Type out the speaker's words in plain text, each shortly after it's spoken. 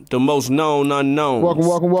The most known unknown.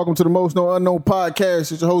 Welcome to the Most Known Unknown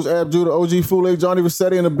podcast. It's your host, Ab Judah, OG Fule, Johnny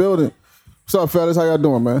Vassetti in the building. What's up, fellas? How y'all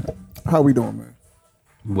doing, man? How we doing, man?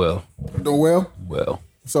 Well. Doing well? Well.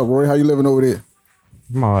 What's up, Roy? How you living over there?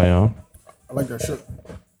 I like that shirt.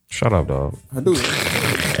 Shut up, dog. I do.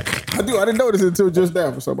 I didn't notice it until just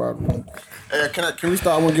now for somebody. Hey, can we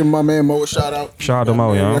start? I want to give my man Mo a shout out. Shout out to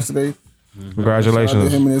Mo, y'all. Yesterday. Congratulations. Shout out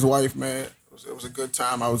to him and his wife, man. It was a good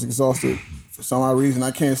time. I was exhausted. For some odd reason,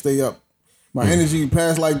 I can't stay up. My energy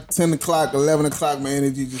past like 10 o'clock, 11 o'clock, my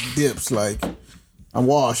energy just dips. Like, I'm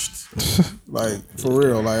washed. Like, for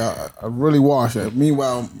real. Like, I really washed.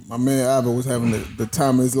 Meanwhile, my man Ava was having the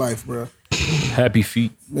time of his life, bro. Happy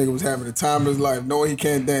feet. Nigga was having the time of his life, knowing he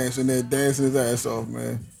can't dance, and then dancing his ass off,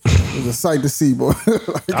 man. It was a sight to see, boy.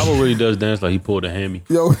 Like, Ava really does dance like he pulled a hammy.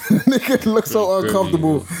 Yo, nigga looks so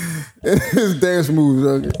uncomfortable in his dance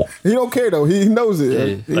moves. He don't care, though. He knows it. Yeah.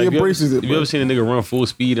 He like, embraces it. You ever seen a nigga run full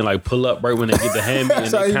speed and like pull up right when they get the hammy and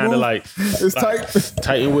they kind of like it's tight.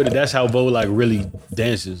 Tighten with it. That's how Bo like really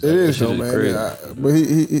dances. It is, though, man. But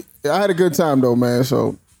I had a good time, though, man.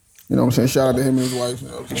 So, you know what I'm saying? Shout out to him and his wife. You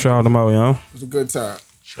know, shout out to Mo, y'all. It was a good time.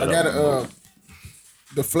 I got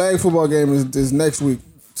the flag football game is next week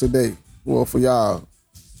today. Well, for y'all,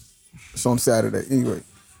 it's on Saturday. Anyway,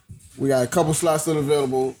 we got a couple slots still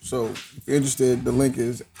available. So if you're interested, the link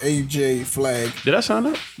is AJ Flag. Did I sign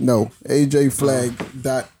up? No,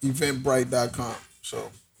 ajflag.eventbrite.com. So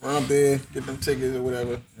run up there, get them tickets or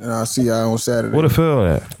whatever, and I'll see y'all on Saturday. What the field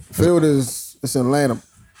at? The field it's in Atlanta,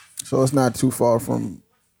 so it's not too far from.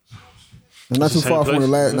 It's not too far from the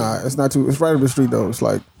last. Nah, it's not too. It's right up the street though. It's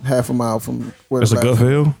like half a mile from where. It's a good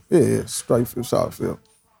field. Yeah, it's straight field, solid field,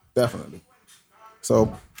 definitely.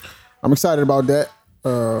 So I'm excited about that.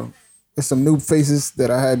 There's some new faces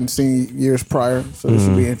that I hadn't seen years prior, so this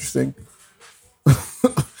will be interesting.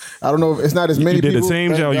 I don't know if it's not as many people. You did the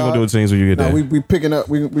teams, or you gonna do the teams when you get there? We picking up.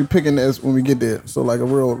 We picking as when we get there. So like a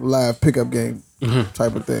real live pickup game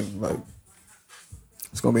type of thing. Like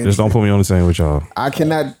it's gonna be. Just don't put me on the team with y'all. I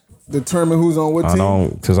cannot determine who's on what team. I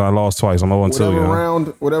don't, because I lost twice. I'm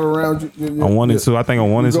 0-2. Whatever round. I'm 1-2. I think I'm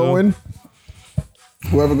 1-2.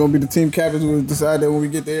 Whoever gonna be the team captains will decide that when we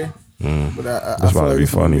get there. But I feel like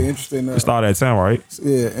it's gonna be interesting. It started at 10, right?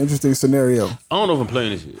 Yeah, interesting scenario. I don't know if I'm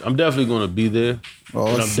playing this year. I'm definitely going to be there. Oh,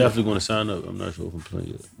 and I'm shit. definitely going to sign up. I'm not sure if I'm playing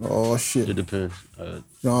yet. Oh shit! It depends.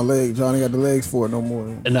 Johnny got the legs for it no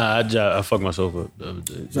more. Nah, I fucked myself up the other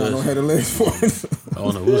day. John don't have the legs for it. I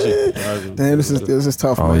don't know. We'll see. Damn, this is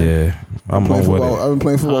tough, man. Oh yeah, I'm playing with football. it. I've been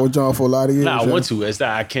playing football with John for a lot of years. Nah, I want to. It's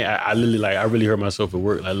that I can't. I literally like. I really hurt myself at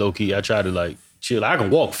work. Like low key, I try to like chill. I can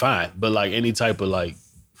walk fine, but like any type of like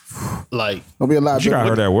don't be a lot. You got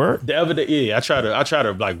hurt at work. The other day, yeah, I try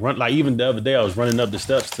to like run. Like even the other day, I was running up the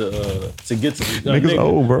steps to get to the niggas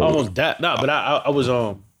old, bro. Almost that. Nah, but I was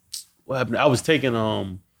what happened? I was taking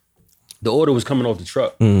the order was coming off the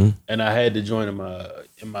truck, and I had the joint in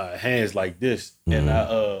my hands like this, and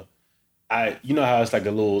I you know how it's like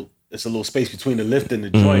a little space between the lift and the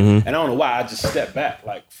joint, and I don't know why I just stepped back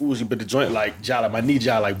like foolishly, but the joint like my knee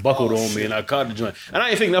like buckled on me, and I caught the joint, and I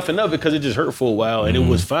didn't think nothing of it because it just hurt for a while, and it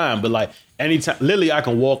was fine. But like anytime, literally, I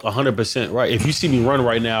can walk 100%. Right, if you see me run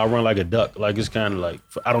right now, I run like a duck. Like it's kind of like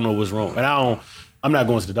I don't know what's wrong, and I'm not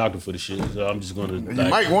going to the doctor for the shit, so I'm just going to. You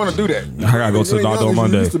might want to do that. I gotta go to the doctor on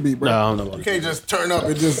Monday. Nah, I don't know. You can't just turn up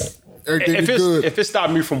and just everything is good. If it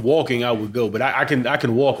stopped me from walking, I would go, but I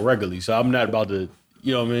can walk regularly, so I'm not about to.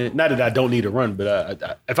 You know what I mean? Not that I don't need to run,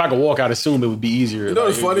 but if I could walk, I'd assume it would be easier. You know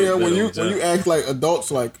what's funny? When you act like adults,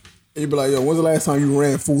 like you be like, "Yo, when's the last time you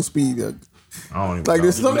ran full speed?" I don't even like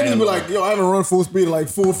there's some niggas be like, "Yo, I haven't run full speed in like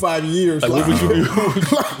 4 or 5 years." Like, what would you do?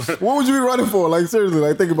 What would you be running for? Like seriously,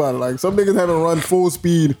 like think about it. Like some niggas haven't run full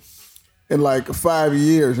speed in like 5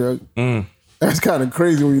 years. Right? That's kind of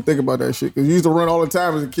crazy when you think about that shit. Because you used to run all the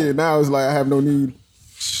time as a kid. Now it's like I have no need.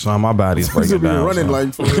 Son, my body's breaking down. Running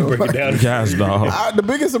like for real. Break it down. Yes, dog. The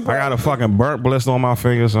biggest surprise. I got a fucking burnt blister on my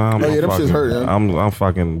fingers. So them shits hurt. Yeah. I'm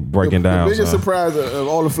fucking breaking down. The biggest surprise of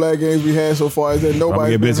all the flag games we had so far is that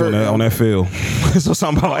nobody's been hurt. On that field. So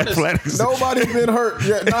something about athletics. Nobody's been hurt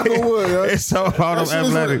yet. Knock on wood. Yeah. It's something about them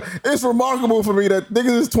athletics. It's remarkable for me that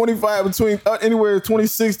niggas is 25 between anywhere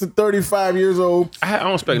 26 to 35 years old. I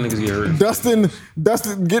don't expect niggas to get hurt.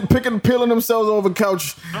 Dustin peeling themselves over the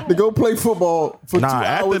couch to go play football for 2 hours.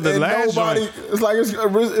 After the last nobody. It's like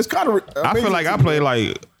it's kind of. I feel like I played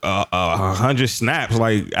like 100 snaps.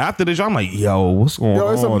 Like after this, I'm like, yo, what's going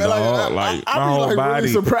on, dog? Like my whole body.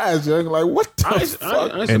 Really surprised, yo. Like what the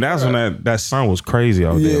fuck? And that's when that sun was crazy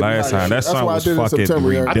out there last time. That sun was fucking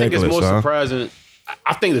ridiculous. I think it's more surprising.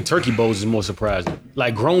 I think the turkey bowls is more surprising.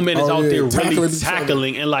 Like grown men is out there really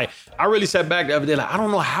tackling and like I really sat back the other day, like, I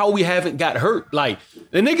don't know how we haven't got hurt. Like,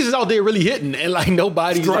 the niggas is out there really hitting, and like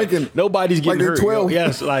nobody's striking. Like, nobody's getting hurt. 12.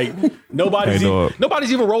 Yes, like nobody's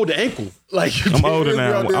even rolled the ankle. Like, I'm older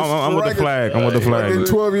now. I'm with the flag. I'm with the flag. Like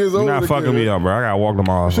 12 years old. You're not fucking me up, bro. I gotta walk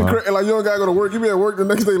tomorrow. Like, you don't gotta go to work. You be at work the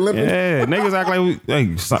next day limping. Yeah, niggas act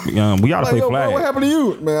like we gotta play flag. Bro, what happened to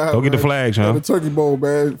you, man? Go get the flag, son. The Turkey Bowl,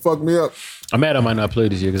 man, fucked me up. I'm mad I might not play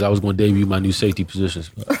this year because I was going to debut my new safety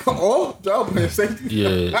positions. Oh, y'all playing safety?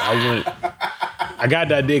 Yeah, I got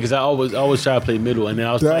that day because I always try to play middle, and then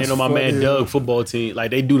I was playing on my man Doug football team.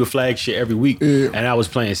 Like, they do the flag shit every week, and I was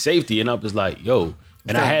playing safety, and I was like, yo.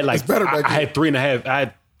 And I had like, I had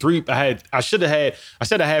 3.5. I said I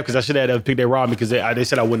had because I should have picked that robbed me because they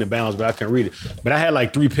said I wouldn't have bounced, but I couldn't read it. But I had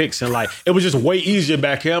like 3 picks, and like it was just way easier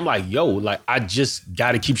back here. I'm like, yo, like I just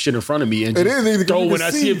got to keep shit in front of me and just throw when I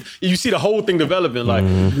see it. You see the whole thing developing. Like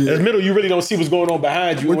in the middle, you really don't see what's going on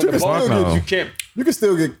behind you. But you can't. You can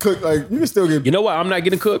still get cooked. Like you can still get. You know why I'm not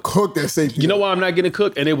getting cooked? Cooked at safety. You know why I'm not getting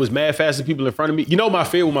cooked? And it was mad fast and people in front of me. You know what my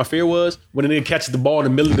fear was when a nigga catches the ball in the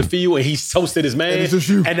middle of the field and he toasted his man,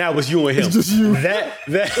 and that was you and him. It's just you. That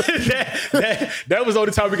was the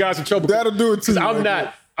only time we got some trouble. That'll do it too. I'm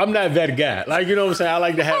not that guy. Like, you know what I'm saying? I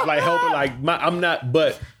like to have like helping. Like I'm not.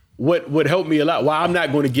 But what would help me a lot? Why I'm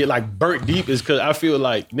not going to get like burnt deep is because I feel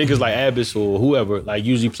like niggas like Abbas or whoever like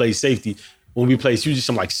usually play safety. When we play, it's usually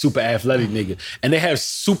some like super athletic nigga, and they have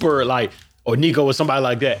super like or Nico or somebody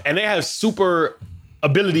like that, and they have super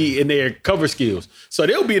ability in their cover skills. So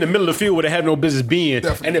they'll be in the middle of the field where they have no business being,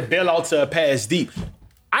 and they bail out to a pass deep.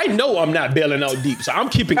 I know I'm not bailing out deep, so I'm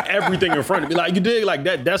keeping everything in front of me. Like, you dig? Like,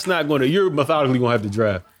 that's not going to, you're methodically going to have to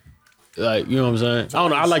drive. Like, you know what I'm saying? I don't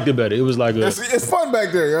know. I liked it better. It was like it's fun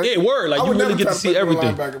back there, right? Yeah, word. Like, you really get to see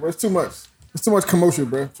everything. Bro. It's too much. It's too much commotion,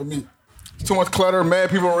 bro, for me. It's too much clutter, mad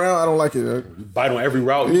people around. I don't like it. Right? Bite on every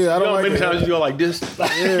route. Yeah, I don't like it. Many times you go like this.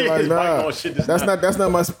 Yeah, like, nah.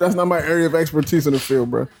 That's not my area of expertise in the field,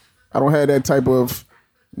 bro. I don't have that type of,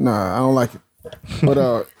 I don't like it.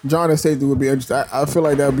 But John at safety would be interesting. I feel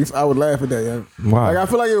like that would be. I would laugh at that. Yeah. Wow. Like I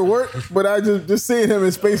feel like it would work, but I just seeing him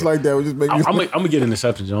in space like that would just make me. I'm gonna get an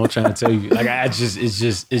interception, John. I'm trying to tell you. Like it's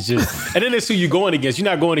just. And then it's who you're going against. You're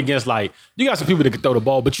not going against like you got some people that can throw the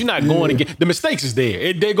ball, but you're not going against the mistakes is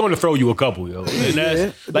there. They're going to throw you a couple, yo.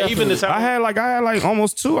 And like even the time I had like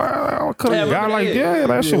almost 2. I could have got like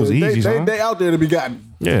that shit was easy. They out there to be gotten.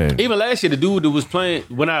 Yeah. Even last year, the dude that was playing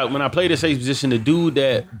when I played the safety position, the dude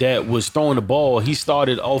that was throwing the ball, he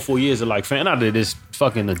started all 4 years of like fan out of this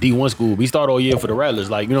fucking D1 school. He started all year for the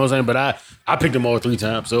Rattlers, like you know what I'm saying. But I picked him all 3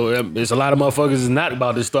 times, so there's a lot of motherfuckers is not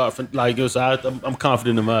about to start for, like so I'm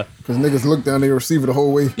confident in my because niggas look down their receiver the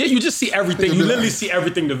whole way. Yeah, you just see everything. You literally see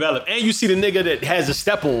everything develop, and you see the nigga that has a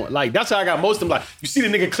step on. Like that's how I got most of them. Like you see the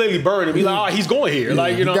nigga clearly burn and be like, oh, he's going here.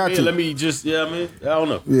 Like you know, what I mean? Let me just I don't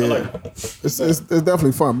know. Yeah, I like it. It's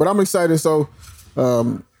definitely fun, but I'm excited. So,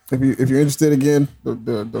 if you're interested, again,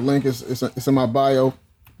 the link is in my bio.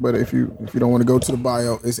 But if you don't want to go to the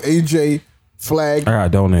bio, it's AJ Flag. I gotta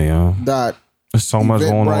donate, yo. There's so much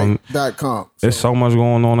going on. .com. There's so much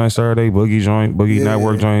going on that Saturday. Boogie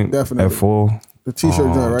Network joint definitely. At 4. The t-shirt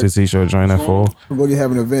joint, right? The t-shirt joint at 4. Boogie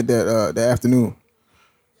have an event that afternoon.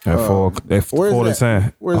 At 4 to 10.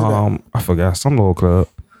 Where's that? I forgot. Some little club.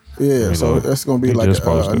 Yeah, so that's gonna be like a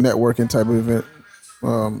networking type of event.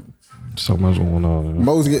 So much going on.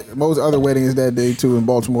 Mo's other wedding is that day too in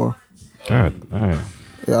Baltimore. God damn.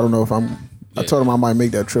 Yeah, I don't know if I told him I might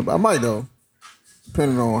make that trip. I might though.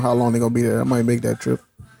 Depending on how long they're gonna be there. I might make that trip.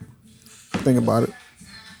 Think about it.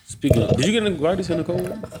 Speaking of, did you get an invite to Nicole?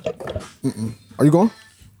 Are you going?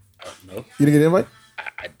 No. You didn't get an invite?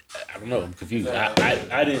 I don't know. I'm confused.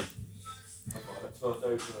 I didn't.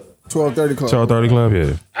 12:30 Club. 12:30 Club,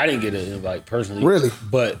 yeah. I didn't get an invite personally. Really?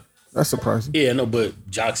 But that's surprising. Yeah, no, but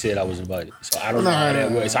Jock said I was invited, so I don't know how that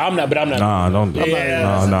works. So I'm not. Nah, don't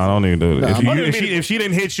even do it. If she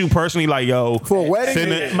didn't hit you personally, like yo, for a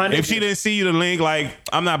wedding, if she didn't see you the link, like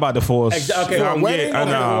I'm not about to force. Okay,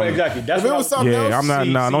 exactly. That's if it was something else, I'm not.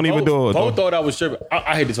 Nah, don't even do it. Both thought I was tripping.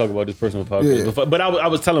 I hate to talk about this personal podcast, but I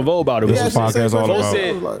was telling Vo about it. This is podcast all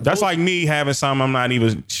about. That's like me having something I'm not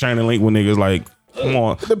even sharing a link with niggas. Like, come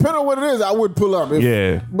on. Depending on what it is, I would pull up.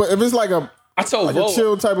 But if it's like a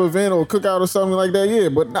chill type of event or cookout or something like that, yeah.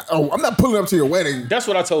 But I'm not pulling up to your wedding. That's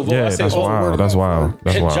what I told Vo. Yeah, that's wild. That's wild.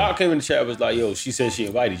 Jock came in the chat, was like, "Yo, she said she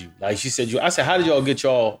invited you. Like she said you." I said, "How did y'all get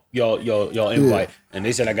y'all invite?" And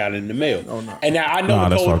they said I got it in the mail. Oh no. And now I know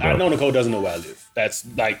Nicole. I know Nicole doesn't know where I live. That's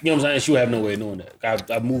like you know what I'm saying. She would have no way of knowing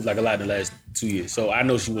that. I've moved like a lot in the last 2 years, so I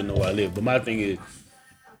know she wouldn't know where I live. But my thing is,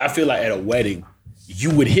 I feel like at a wedding, you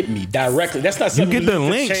would hit me directly. That's not something you get the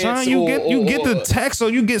link, son. You get the text, or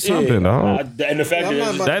you get something, dog. And the fact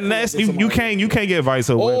that you can't get advice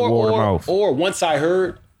of word of mouth. Or once I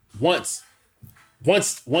heard once.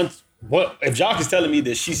 What if Jock is telling me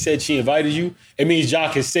that she said she invited you? It means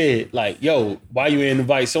Jock has said like, "Yo, why you ain't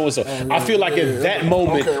invite so and so?" I feel like at that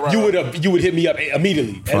moment you would hit me up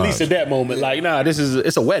immediately. At least at that moment, like, nah,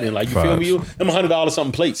 it's a wedding. Like, you feel me? Them $100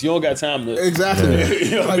 something plates. You don't got time to exactly.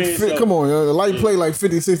 You know what I mean? So, come on, the light plate like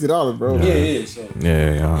 $50-$60, bro. Yeah. So.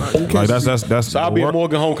 Yeah. Like that's. So I'll be at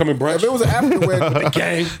Morgan homecoming brunch. If it was an African wedding, with the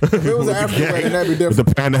gang. If it was an African wedding, that'd be different. With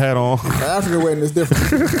the panda hat on. The African wedding is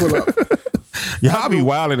different. Pull up. Y'all be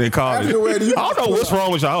wilding in college. I don't know what's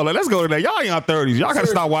wrong with y'all. Like, let's go to that. Y'all in your 30s. Y'all gotta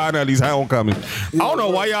stop wilding at these homecomings. I don't know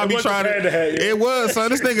why y'all be trying to. It was, son.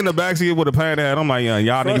 This nigga in the backseat with a panda hat. I'm like, y'all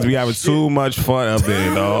niggas be having too much fun up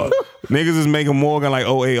there, dog. Niggas is making Morgan like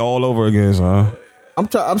 08 all over again, son.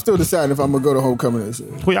 I'm still deciding if I'm gonna go to homecoming this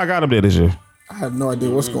year. Who y'all got up there this year? I have no idea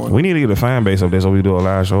what's going on. We need to get a fan base up there so we do a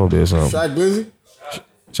live show up there. So. Shaq Glizzy?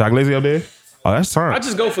 Shaq Glizzy up there? Oh, that's turn. I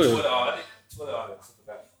just go for it.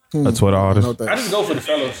 A Twitter artist. I just go for the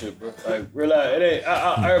fellowship, bro. Like, realize it ain't.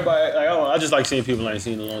 Everybody. Like, I just like seeing people I ain't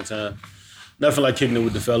seen in a long time. Nothing like kicking it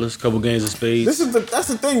with the fellas. Couple games of spades. That's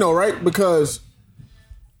the thing, though, right? Because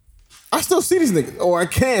I still see these niggas, or I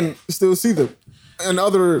can still see them in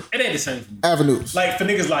other. It ain't the same avenues. Like for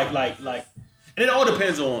niggas, like, and it all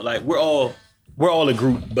depends on like we're all a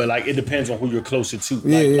group, but like it depends on who you're closer to.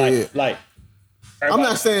 Like, I'm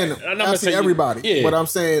not saying I see everybody, but I'm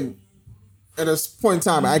saying. At a point in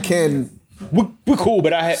time, I can. We're cool,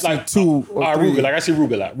 but I had like two or three. Ruger. Like I see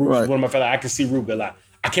Ruger a lot. Ruger's one of my fellas. I can see Ruger a lot.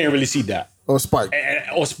 I can't really see that. Or Spike.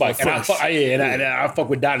 Or Spike. And I fuck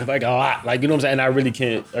with Dot like a lot. Like, you know what I'm saying? And I really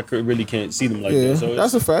can't see them like that. So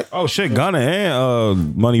that's a fact. Oh shit, Gunna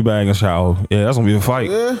and Moneybagg and Shaw. Yeah, that's gonna be a fight.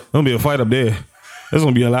 Yeah. There's gonna be a fight up there. There's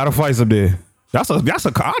gonna be a lot of fights up there. That's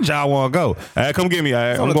a college I wanna go. Come get me.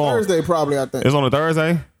 It's on a Thursday, probably, I think. It's on a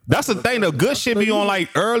Thursday? That's the thing. The good shit be on like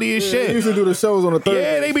early as shit. They usually do the shows on a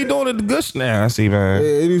Thursday. Yeah, they be doing the good shit. Nah, I see, man.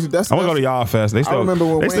 Yeah, I'm gonna go to Y'all Fest. They still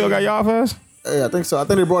got Y'all Fest? Yeah, I think so. I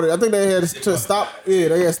think they brought it. I think they had to stop. Yeah,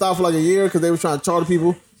 they had stopped for like a year because they were trying to charter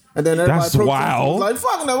people. And then everybody that's wild. Like,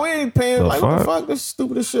 fuck no, we ain't paying. What the fuck? This is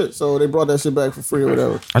stupid as shit. So they brought that shit back for free or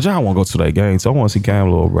whatever. I just want to go to that game. So I want to see Cam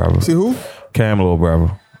Little Brother. See who? Cam Little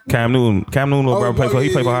Brother. Cam Newton, little brother, he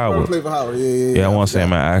played for Howard. Yeah, I want to see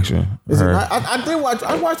him in action. I did watch.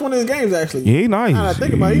 I watched one of his games actually. Yeah, he nice. I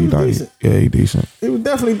think about it, he was decent. Yeah, he decent. He was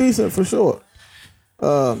definitely decent for sure.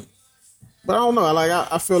 But I don't know.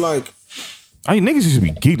 I feel like. Niggas used to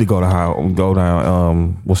be geeked to go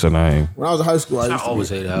down. What's her name? When I was in high school, I always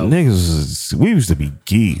hate that. Niggas, we used to be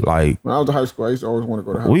geeked. Like when I was in high school, I used to always want to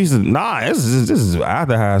go to high school. We used to this is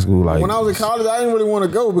after high school. Like when I was in college, I didn't really want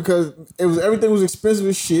to go because everything was expensive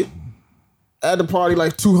as shit. I had to party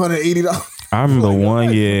like $280. I remember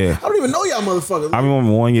one year. I don't even know y'all motherfuckers. I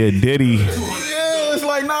remember one year Diddy. Yeah, it's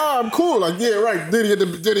like nah, I'm cool. Like yeah, right. Diddy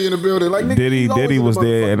in the building. Like Diddy was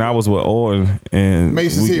there, and I was with Orton and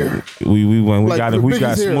Mason's here. We went. We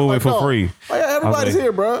got Smooth for free. Like, everybody's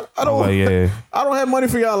here, bro. I don't. I don't have money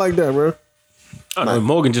for y'all like that, bro. I don't know.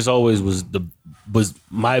 Morgan just always was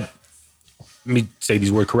my. Let me say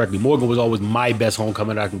these words correctly. Morgan was always my best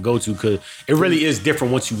homecoming I can go to because it really is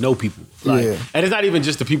different once you know people. Like, and it's not even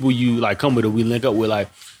just the people you like come with or we link up with. Like,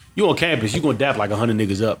 you on campus, you gonna dap like 100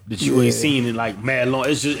 niggas up that you ain't seen in like mad long.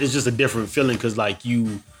 It's just a different feeling because like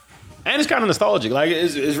you, and it's kind of nostalgic. Like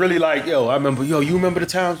it's really like you remember the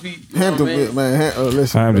times we Hampton, man.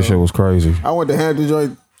 Listen, Hampton shit was crazy. I went to Hampton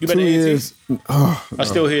joint. You been 2 years? I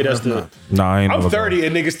still hear that's the. Nah, I'm 30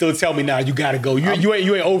 and niggas still tell me you gotta go. You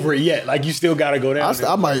ain't over it yet. Like you still gotta go down.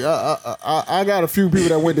 I might. I got a few people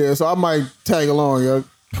that went there, so I might tag along, yo.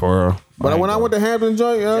 For real. But when I went to Hampton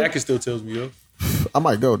joint, yo, Jack still tells me, yo. I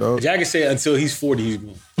might go, dog. Jack said until he's 40, he's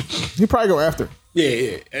going. He probably go after.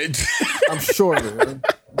 Yeah. I'm sure of it, man.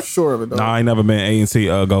 I'm sure of it, though. Nah, I ain't never been A&T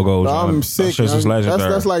go-go's. I'm sick. That's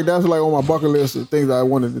like on my bucket list of things that I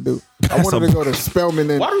wanted to do. I wanted to go to Spelman.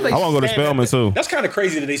 And I want to go to Spelman too. That's kind of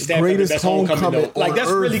crazy that they stand for the best homecoming though. Like that's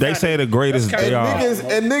really they say the greatest they are.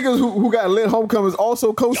 Niggas who got lit homecomings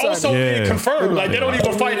also co-signed. Also confirmed. Like they don't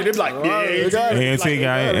even fight it. They're like, A&T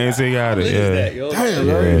got it. Yeah. Damn,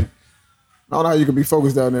 man. I don't know how you could be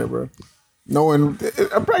focused down there, bro. Knowing they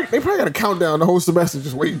probably got a countdown the whole semester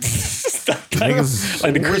just waiting. Niggas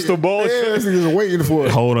like the crystal ball. Yeah, niggas waiting for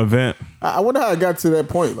it. Whole event. I wonder how it got to that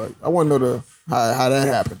point. Like, I want to know how that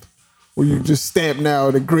happened. Where you just stamp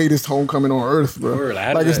now the greatest homecoming on earth, bro.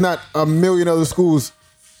 Like it's not a million other schools.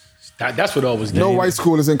 That's what always. No white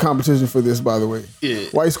school is in competition for this, by the way. Yeah.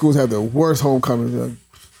 White schools have the worst homecomings.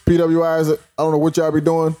 PWIs, I don't know what y'all be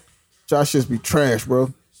doing. Y'all shits be trash,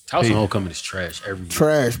 bro. Towson homecoming is trash every year.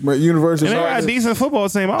 Trash, but University. And they got a decent football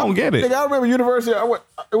team. I don't get it. Nigga, I remember University. I went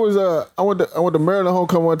to Maryland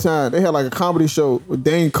homecoming one time. They had like a comedy show with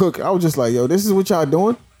Dane Cook. I was just like, yo, this is what y'all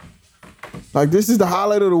doing? Like, this is the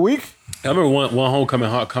highlight of the week? I remember one homecoming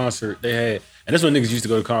hot concert they had, and this when niggas used to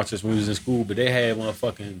go to concerts when we was in school, but they had one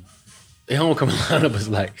fucking. The homecoming lineup was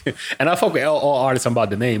like, and I fuck with all artists. I'm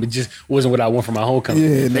about the name. It just wasn't what I want for my homecoming.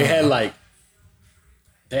 Yeah, they had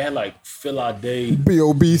like Phil Ade,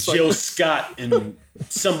 B.O.B. Jill Scott, and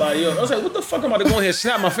somebody else. I was like, what the fuck am I to go ahead and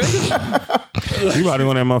snap my fingers? You about to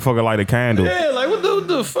go in that motherfucker like the candle. Yeah, like what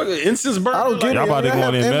the fuck? Incense burn? I don't get it. Y'all about to go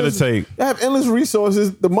in and meditate. They have endless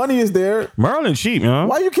resources. The money is there. Maryland cheap, you know?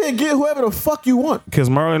 Why you can't get whoever the fuck you want? Because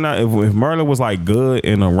Maryland, if Maryland was like good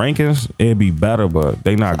in the rankings, it'd be better, but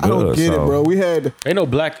they not good. I don't get it, bro. We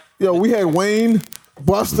had Wayne,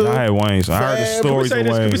 Buster. I had Wayne, so I heard the stories of Wayne.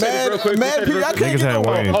 Can we say this real quick? Niggas had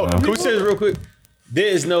Wayne. Can we say this real quick? There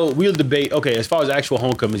is no, we'll debate, okay, as far as actual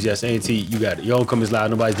homecomings, yes, A&T, you got it. Your homecoming's loud,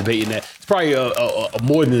 nobody's debating that. It's probably a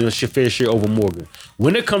more than a fair share over Morgan.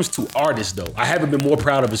 When it comes to artists, though, I haven't been more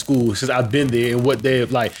proud of a school since I've been there and what they've,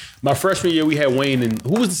 like, my freshman year, we had Wayne and,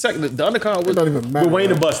 who was the second? The undercard was with Wayne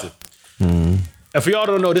and Buster. And for y'all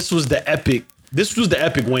don't know, this was the epic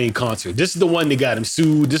Wayne concert. This is the one that got him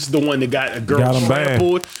sued. This is the one that got a girl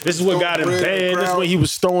trampled. This is what got him banned. This is when he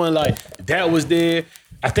was throwing, like, that was there.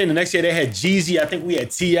 I think the next year they had Jeezy. I think we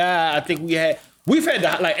had T.I. We've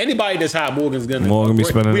had like anybody that's hot, Morgan be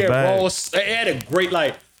spending the bag. Ross. They had a great,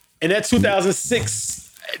 like, in that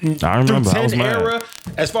 2006 I remember, through 10 era,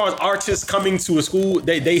 as far as artists coming to a school,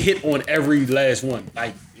 they hit on every last one.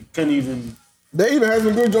 Like, couldn't even. They even had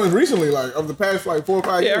some good joints recently, like of the past like 4 or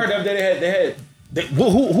 5 years. Yeah, I heard that who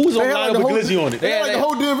was on line with Glizzy on it? They had like the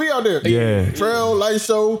whole DMV out there. Yeah. Trail, Light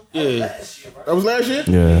Show. Yeah. That was last year?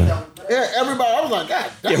 Yeah. Yeah, everybody, I was like,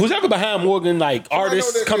 God. Yeah, who's ever behind Morgan, like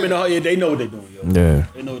artists coming out here, they know what they're doing, yo. Yeah.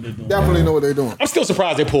 They know what they're doing. Definitely know what they're doing. I'm still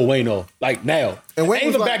surprised they pulled Wayne off, like now. And Wayne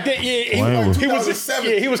was even like, back then,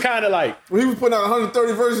 he was kind of like. When he was putting out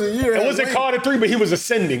 130 verses a year. It wasn't Carter 3, but he was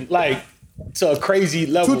ascending, like, to a crazy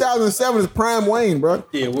level. 2007 is prime Wayne, bro.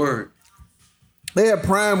 Yeah, word. They had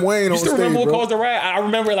prime Wayne on stage, You still remember what caused the riot? I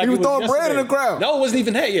remember like he was throwing bread in the crowd. No, it wasn't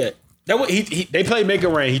even that yet. They played Make It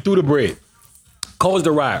Rain. He threw the bread. Caused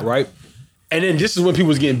the riot, right? And then this is when people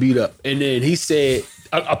was getting beat up. And then he said,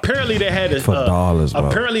 apparently they had a for dollars.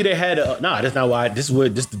 Apparently they had a that's not why. This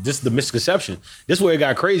is the misconception. This is where it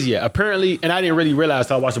got crazy at. Apparently, and I didn't really realize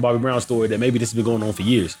till I watched the Bobby Brown story that maybe this has been going on for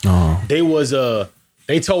years.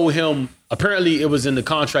 They told him apparently it was in the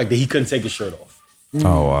contract that he couldn't take his shirt off.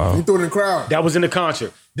 Oh wow! He threw it in the crowd. That was in the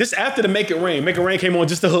concert. This after the Make It Rain. Make It Rain came on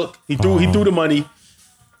just to hook. He threw the money.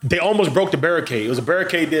 They almost broke the barricade. It was a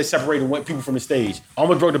barricade there separating people from the stage.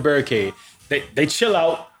 Almost broke the barricade. They chill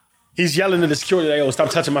out. He's yelling at the security, like, "Oh, stop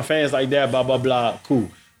touching my fans like that." Blah blah blah. Cool.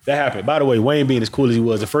 That happened. By the way, Wayne being as cool as he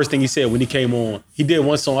was, the first thing he said when he came on, he did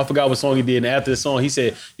one song. I forgot what song he did. And after the song, he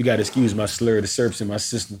said, "You got to excuse my slur. The surf's in my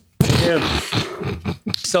system."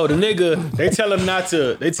 So the nigga, they tell him not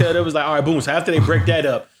to. It was like, all right, boom. So after they break that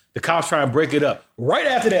up, the cops try and break it up. Right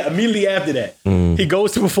after that, immediately after that, he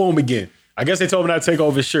goes to perform again. I guess they told him not to take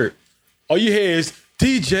off his shirt. All you hear is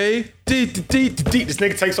DJ, This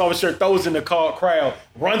nigga takes off his shirt, throws in the crowd,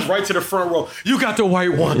 runs right to the front row. You got the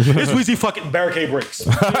white one. It's Weezy fucking barricade breaks. It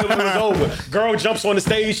was over. Girl jumps on the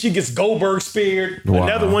stage. She gets Goldberg speared. Wow.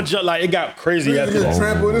 Another one jump. Like, it got crazy after that.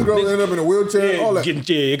 Trampled. This girl ended up in a wheelchair. Yeah, all that.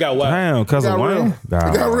 It got wild. Damn, cousin Wayne. It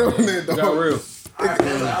got real in there, dog. It got real.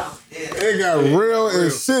 It got real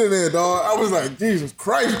and shit in there, dog. I was like, Jesus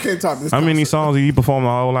Christ, you can't top this. How many songs did he perform? A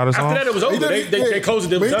whole lot of songs? After that, it was over. They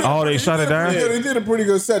closed it. Oh, they shut it down? Yeah, they did a pretty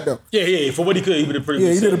good set, though. Yeah. For what he could, he did a pretty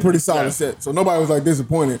good set. He did a pretty solid set. So nobody was like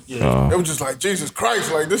disappointed. It was just like, Jesus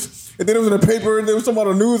Christ, like this. And then it was in the paper and there was something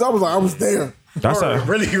on the news. I was like, I was there. That's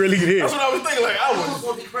really did. That's what I was thinking. Like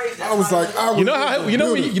I was like, you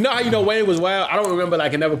know how Wayne was wild. I don't remember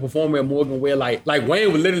like another performer at Morgan where like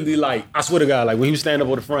Wayne would literally like, I swear to God, like when he was standing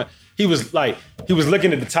up on the front, he was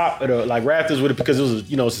looking at the top of the like rafters with it because it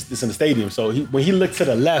was it's in the stadium. So when he looked to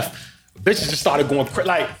the left, bitches just started going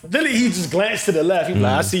like literally he just glanced to the left. He was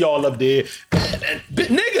like, I see y'all up there. And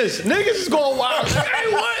niggas is going wild. Like,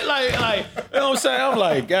 hey, what? Like, you know what I'm saying? I'm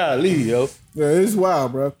like, golly, yo. Yeah, it's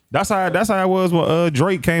wild, bro. That's how it was when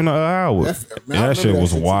Drake came to Howard. That shit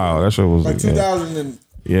was wild. That shit was like 2008.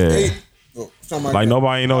 Yeah. Like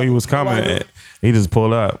nobody know he was coming. He just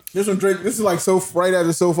pulled up. This one Drake. This is like right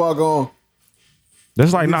after So Far Gone.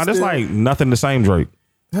 This like this like nothing the same Drake.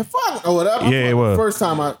 Yeah, it was. First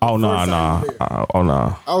time I. Oh no.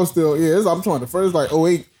 I was still I'm talking the first like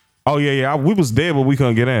 08. Oh yeah. We was there, but we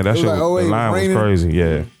couldn't get in. That shit, like, the line was crazy.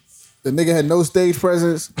 Yeah. The nigga had no stage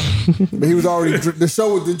presence, but he was already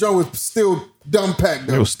the joint was still dumb packed.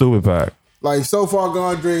 Though. It was stupid packed. Like So Far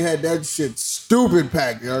Gone Dre had that shit stupid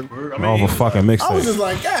packed, yo. Off a fucking mixtape. I was just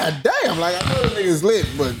like, God damn! Like I know the nigga's lit,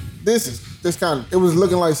 but this kind of it was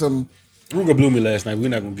looking like some. Ruger blew me last night. We're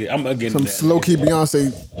not gonna get. I'm getting some slow key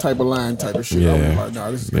Beyonce type of line type of shit. Yeah, I was like, nah,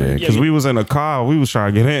 this is crazy. because we was in a car, we was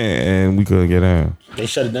trying to get in, and we couldn't get in. They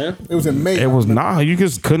shut it down. It was in May. It was you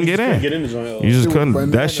just couldn't get in. Get in the joint. You just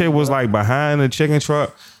couldn't. That shit was like behind the chicken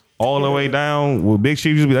truck, all the way down with Big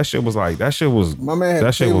Chief. That shit was. My man had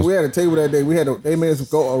a table. We had a table that day. They made us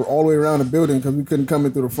go all the way around the building because we couldn't come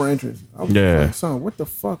in through the front entrance. I was like, son, what the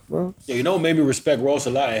fuck, bro? Yeah, you know what made me respect Ross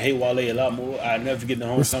a lot and hate Wale a lot more? I never forget the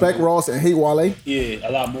homecoming. Respect Ross and hate Wale? Yeah,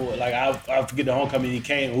 a lot more. Like I forget the homecoming he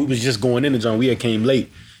came. We was just going in the joint. We had came late.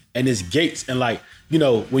 And it's gates and like, you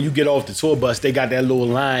know, when you get off the tour bus, they got that little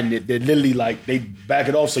line that literally like they back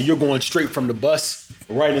it off so you're going straight from the bus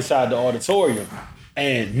right inside the auditorium.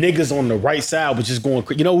 And niggas on the right side was just going,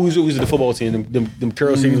 you know who's the football team? Them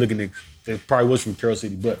Carroll City looking niggas. They probably was from Carroll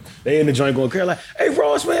City, but they in the joint going crazy like, hey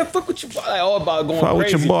Ross, man, fuck with your boy. Like all about going fuck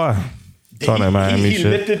crazy. Fuck with your boy. Talking that Miami he shit.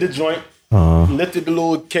 lifted the joint, lifted the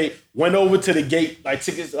little cake, went over to the gate, like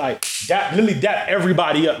tickets, like that literally dapped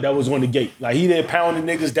everybody up that was on the gate. Like he there pounding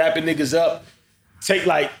niggas, dapping niggas up,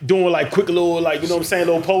 doing like quick little, like, you know what I'm saying,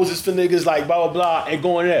 little poses for niggas, like blah, blah, blah, and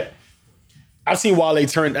going there. I've seen Wale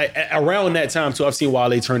turn around that time too. I've seen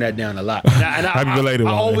Wale turn that down a lot. Happy belated,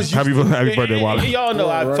 Wale. Happy birthday, Wale. Y'all know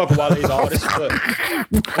I fuck with Wale's artist, but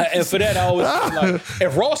and for that I always like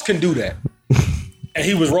if Ross can do that, and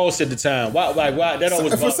he was Ross at the time. Why? That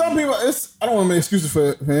always for some people, I don't want to make excuses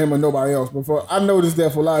for him or nobody else, but I noticed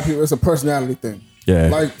that for a lot of people, it's a personality thing. Yeah.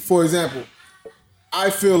 Like for example, I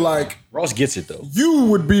feel like Ross gets it though. You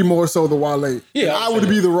would be more so the Wale. Yeah, I would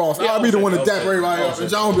be the Ross. I'd be the one to dap everybody up. And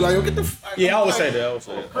John would be like, yo, get the fuck. Yeah, I would say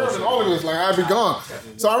that. All of this, like, I'd be gone.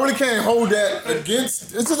 So I really can't hold that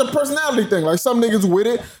against. It's just a personality thing. Like, some niggas with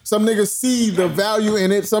it. Some niggas see the value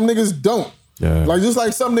in it. Some niggas don't. Yeah. Like, just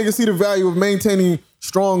like some niggas see the value of maintaining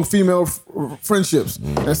strong female friendships.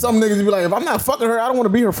 And some niggas be like, if I'm not fucking her, I don't want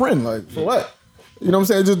to be her friend. Like, for what? You know what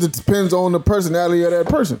I'm saying? It just depends on the personality of that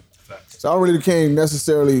person. So I really can't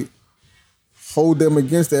necessarily hold them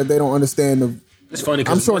against that if they don't understand the. It's funny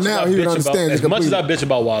I'm sure now he would understand. As much as I bitch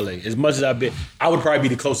about Wale, I would probably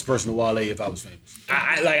be the closest person to Wale if I was famous.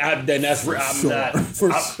 I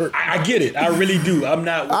get it. I really do. I'm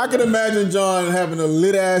not. I can imagine John having a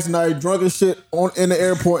lit ass night, drunk as shit in the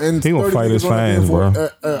airport, and he gonna fight his fans, bro.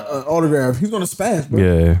 Autograph. He's gonna spaz, bro.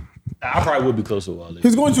 Yeah. I probably would be close to Wale.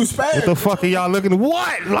 He's going to spaz. What the fuck are y'all looking at?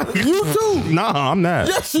 What? Like you too? Nah, I'm not.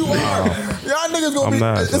 Yes, you are. Y'all niggas gonna be.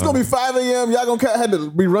 It's gonna be 5 a.m. Y'all gonna have to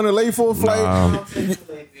be running late for a flight.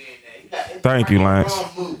 Thank you, Lance.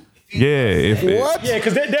 Yeah, what? Yeah,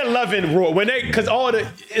 because they're loving Roy when because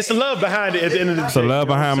it's a love behind it at the end of the day. It's a love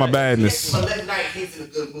behind my badness.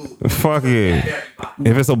 Fuck it.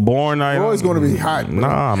 If it's a boring night, Roy's gonna be hot. Bro.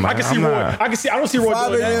 Nah, man. I can see Roy. I don't see Roy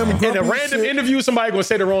doing that. In a random interview, somebody gonna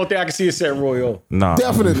say the wrong thing. I can see it setting Roy off. Nah,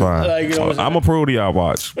 definitely. Fine. Like, you know I'm a pro to y'all.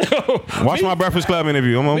 Watch my Breakfast Club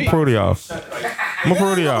interview. I'm a pro to y'all. I'm a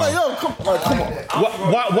pro to y'all. Like, yo, come on.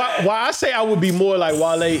 Why I say I would be more like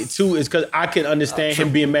Wale too is because I can understand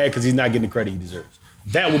him being mad because he's not getting the credit he deserves.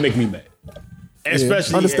 That would make me mad.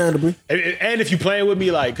 Especially, understandably. And if you playing with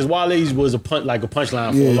me, like, because Wale's was a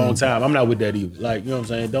punchline for a long time. I'm not with that either. Like, you know what I'm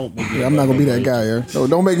saying? Don't make me I'm not gonna be that guy, yeah. No,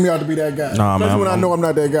 don't make me out to be that guy. Nah, man. Especially when I know I'm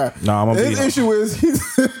not that guy. Nah, I'm gonna His issue is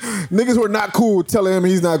niggas who are not cool telling him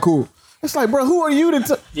he's not cool. It's like, bro, who are you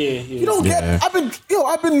to? You don't get.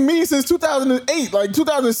 I've been me since 2008, like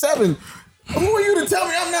 2007. Who are you to tell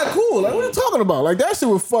me I'm not cool? Like, what are you talking about? Like, that shit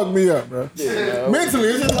would fuck me up, bro. Yeah, mentally,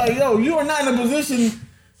 it's just like, yo, you are not in a position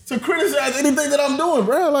to criticize anything that I'm doing,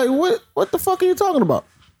 bro. Like, what the fuck are you talking about?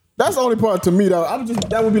 That's the only part to me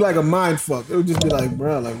that would be like a mind fuck. It would just be like,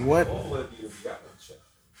 bro, like what?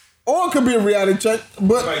 Or it could be a reality check,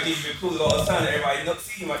 but might think you're cool all the time. Everybody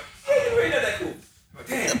see you like, hey, you really not that cool.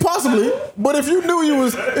 Damn. Possibly, but if you knew you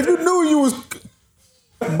was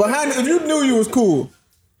behind, if you knew you was cool,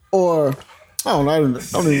 or I don't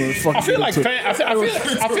even fucking. I feel like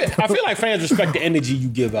fans respect the energy you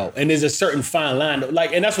give out, and there's a certain fine line.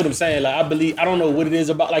 Like, and that's what I'm saying. Like, I don't know what it is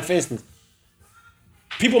about. Like, for instance,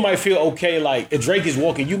 people might feel okay. Like, if Drake is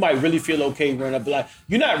walking, you might really feel okay running up. Like,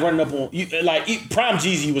 you're not running up on Prime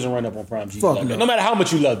Jeezy. You wasn't running up on Prime Jeezy. Like, no matter how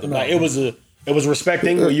much you loved him, like it was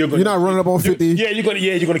respecting. You're not running up on 50. You're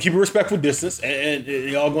gonna keep a respectful distance, and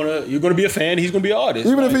you're gonna be a fan. He's gonna be an artist.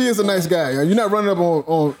 Even if he is a nice guy, you're not running up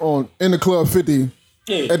on in the club 50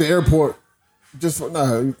 at the airport Just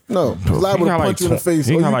no. He's liable to punch you in the face.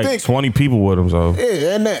 He got like 20 people with him, so.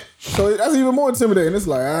 Yeah, and that. So that's even more intimidating. It's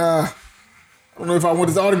like, I don't know if I want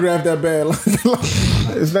his autograph that bad.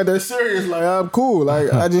 Like, it's not that serious. Like, I'm cool.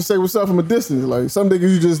 Like, I just say what's up from a distance. Like, some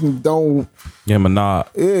niggas you just don't. Yeah, man, nah.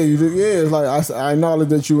 Yeah, it's like, I acknowledge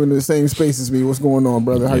that you in the same space as me. What's going on,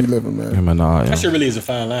 brother? How you living, man? Yeah, man, nah. That shit really is a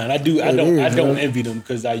fine line. I don't envy them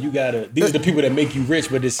because you gotta. These are the people that make you rich,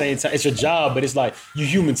 but at the same time, it's your job. But it's like you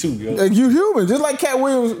human too, yo. Like, you human, just like Cat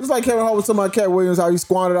Williams. It's like Kevin Hart was talking about Cat Williams, how he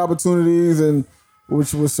squandered opportunities, and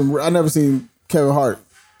which was some. I never seen Kevin Hart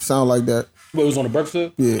sound like that. What was on the Breakfast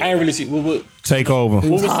Club? Yeah, I ain't really see. What Take over. What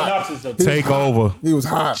was the synopsis of Take over. He was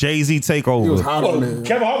hot. Jay-Z take over. He was hot on there.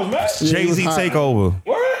 Kevin Hart was mad. Jay-Z take over.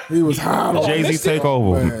 What? He was hot on Jay-Z take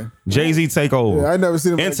over. Man. Jay-Z take over. Yeah, I never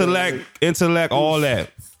seen him. Intellect, all that.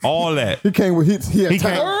 All that. He came with he had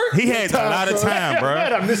time. He had a lot of time, bro.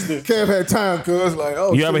 I missed it. Kev had time, cuz like,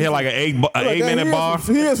 oh. You ever hear like an 8-minute bar?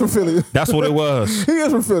 He is from Philly. That's what it was. He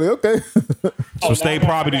is from Philly. Okay. Some state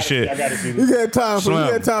property shit. I gotta see He this. had time for. He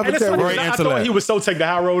had time for Kev. Great I thought intellect. he was so take the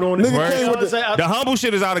high road on it. Nigga came with The humble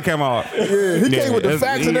shit is out of Kevin Hart. Yeah, he came with the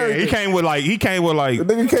facts and everything. He came with like.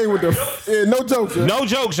 The nigga came with the no jokes. No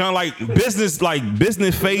jokes, Sean. Like business face.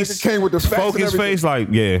 Nigga came with the facts and focus everything. face. Like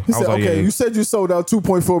yeah. He said, okay, you said you sold out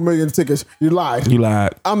 2.4 million tickets. You lied. You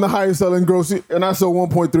lied. I'm the highest selling grocery, and I sold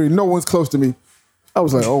 1.3. No one's close to me. I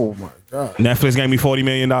was like, oh my God. Netflix gave me $40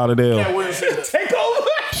 million deal. Take over.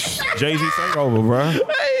 Jay-Z take over, bro.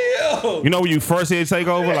 You know when you first hear take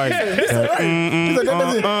over, like He said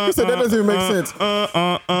that doesn't even make sense.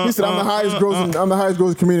 He said I'm the highest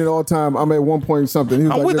grossing comedian of all time. I'm at 1 point something. He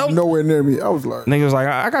was like, "There's nowhere near me." I was like, niggas like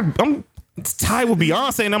I'm tied with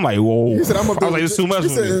Beyonce, and I'm like, whoa. he said I'm up there. I was like, it's too much He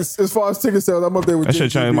for said me. as far as ticket sales, I'm up there with That shit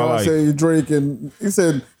changed my life. Beyonce, Drake, and he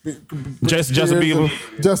said Justin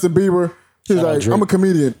Bieber. Justin Bieber. He was Shout out like, Drake. I'm a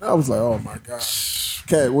comedian. I was like, oh my God.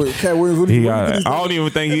 Cat Williams. What He got it. I don't even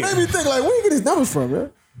think It made me think like, where you get these numbers from,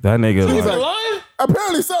 man? that nigga. He's Like, lying?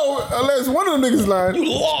 Apparently so, unless one of the niggas lying.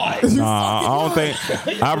 You lied. nah, I don't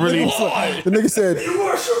think. I really. The nigga said, you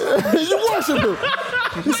worship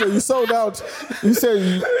him. He said, you sold out. He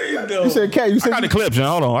said, Cat, you I said, got the clips, man.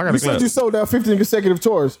 Hold on, I got you the said you clips. sold out 15 consecutive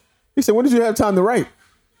tours. He said, when did you have time to write?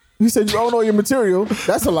 He said, you own all your material.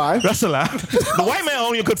 That's a lie. That's a lie. The white man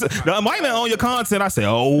own your content. The white man own your content. I said,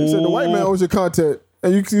 oh. He said, the white man owns your content.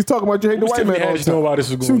 And you talking about you hate the white man all the time. About this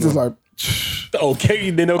was She was going just on. like, Okay,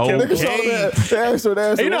 then okay. nigga saw that. They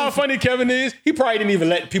asked her, You know how funny Kevin is? He probably didn't even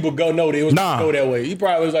let people know that it was Nah. gonna go that way. He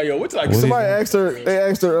probably was like, yo, what's like Somebody asked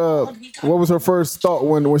her, what was her first thought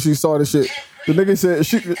when she saw the shit? The nigga said,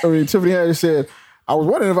 Tiffany Haddish said, I was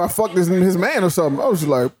wondering if I fucked his man or something. I was just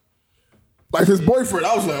like his boyfriend.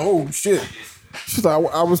 I was like, oh shit. She's like,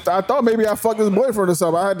 I thought maybe I fucked his boyfriend or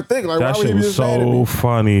something. I had to think, like, That why would shit he be was this mad at me? so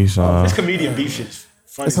funny, son. This comedian beef shit.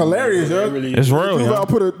 Funny. It's hilarious, yo. Really It's is. real, Duval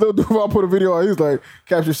yo. put a video out. He was like,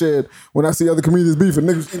 capture said, when I see other comedians beefing,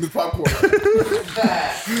 niggas eat this popcorn.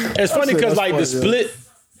 It's funny because That's like the funny, yeah. split.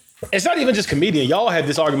 It's not even just comedian. Y'all have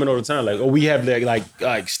this argument all the time. Like, oh, we have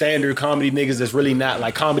like standard comedy niggas that's really not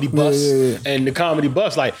like comedy buffs Yeah. and the comedy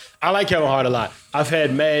buffs. Like, I like Kevin Hart a lot. I've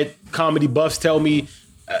had mad comedy buffs tell me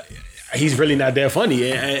he's really not that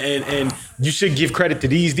funny, and you should give credit to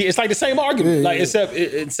these. It's like the same argument, Yeah, like yeah. except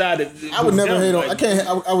inside. I would never hate on. like,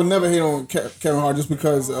 I would never hate on Kevin Hart just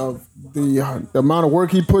because of the amount of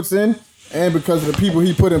work he puts in, and because of the people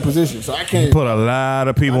he put in position. So I can't. Put a lot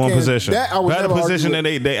of people I in can't- position. that I would Better never position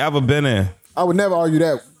argue than they ever been in. I would never argue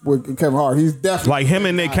that with Kevin Hart. He's definitely Like him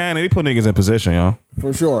and Nick Cannon, they put niggas in position, yo.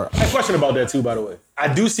 for sure. I have a question about that too, by the way.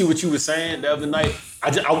 I do see what you were saying the other night.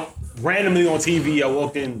 I randomly on TV, I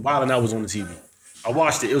walked in while I was on the TV. I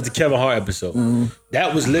watched it. It was the Kevin Hart episode. Mm-hmm.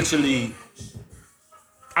 That was literally,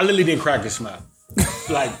 I literally didn't crack a smile,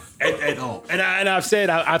 like at all. And I've said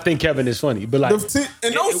I think Kevin is funny, but like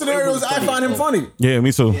In those scenarios, I find him funny. Yeah,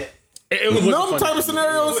 me too. It was Some funny. type of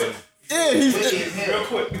scenarios, yeah, he's Real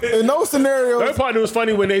quick. in those The scenarios. other part that was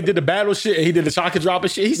funny when they did the battle shit and he did the chocolate drop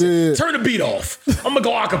and shit. He said, Yeah. "Turn the beat off. I'm gonna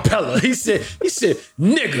go a cappella." He said,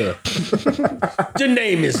 "Nigga, your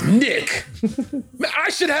name is Nick. Man, I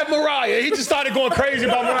should have Mariah." He just started going crazy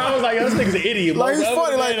about Mariah. I was like, "This nigga's an idiot." Like he's bro.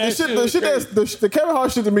 funny. Like That the shit was the Kevin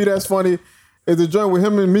Hart shit to me that's funny is the joint with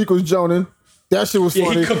him and Meek was joning. That shit was yeah,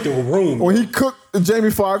 funny. he cooked the room. When he cooked Jamie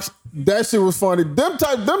Foxx, that shit was funny. Them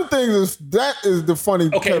things that is the funny.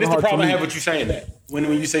 Okay, Kevin this is the Hart to problem I me. have with you saying that. When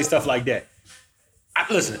you say stuff like that.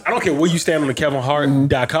 Listen, I don't care where you stand on the Kevin Hart Mm-hmm.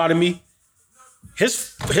 dichotomy.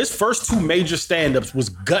 His first two major stand-ups was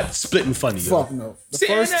gut splitting funny. Yo. Fuck no. The See,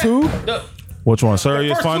 first and two. the- Which one?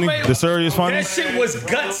 Serious first two funny? made- The serious funny? That shit was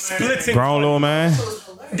gut splitting. Grown little man.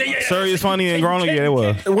 Surrey is funny and grown. Yeah, it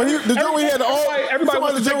was. When the joint we had the all, everybody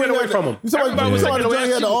was taking it away from him. Everybody was taking away.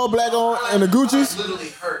 He had the all black on and the Gucci's. Literally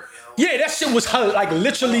hurt. Yeah, that shit was like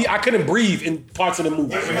literally. I couldn't breathe in parts of the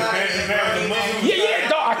movie. Yeah,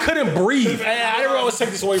 dog. I couldn't breathe. I didn't always take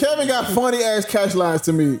this away. Kevin got funny ass catch lines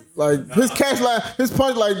to me. Like his catch line, his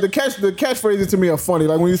punch, like the catchphrases to me are funny.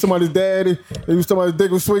 Like when you somebody's daddy, and you somebody's dick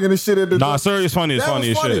was swinging and shit at the. Nah, Surrey is funny as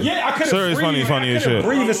funny as shit. Yeah, I couldn't Surrey is breathe. funny as shit.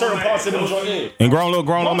 Breathe in certain parts of the joint. And grown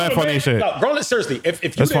little man funny as shit. No, grown seriously. If you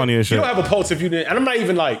That's funny as shit. You don't have a pulse if you didn't. And I'm not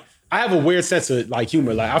even like. I have a weird sense of like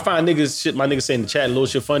humor. Like I find my niggas say in the chat, little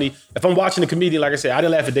shit funny. If I'm watching a comedian, like I said, I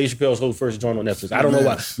didn't laugh at Dave Chappelle's whole first joint on Netflix. I don't know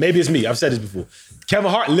why. Maybe it's me. I've said this before. Kevin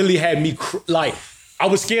Hart literally had me like I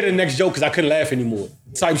was scared of the next joke because I couldn't laugh anymore.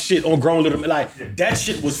 Type shit on Grown Little Man. Like that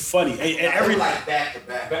shit was funny. And every like back to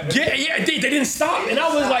back. Yeah, they didn't stop. And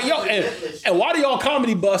I was like, yo, and why do y'all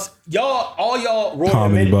comedy buffs? All y'all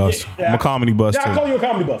comedy buffs. I'm a comedy buff too. Yeah, I call you a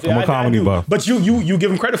comedy buff. I'm a comedy buff. But you give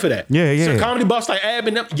them credit for that. Yeah. So comedy buffs like Ab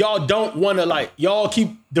and them, y'all don't want to like, y'all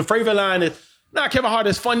keep the favorite line is, nah, Kevin Hart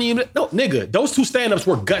is funny. No, nigga, those two stand-ups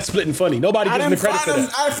were gut-splitting funny. Nobody gives them the credit for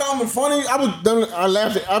that. I found them funny.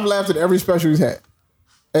 I've laughed at every special he's had.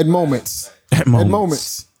 At moments. At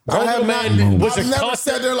moments. I have never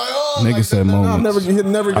sat there like, oh, nigga like said moments. I've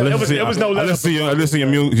never. There was no. I listen to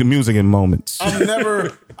your music in moments. I've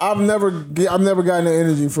never gotten the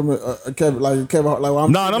energy from a Kevin Hart.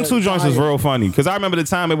 Like, them two joints is real funny because I remember the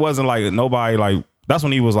time it wasn't like nobody like. That's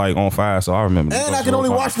when he was like on fire, so I remember. And I can only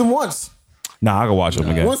watch them once. Nah, I can watch them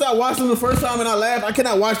again. Once I watched them the first time and I laughed, I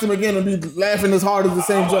cannot watch them again and be laughing as hard as the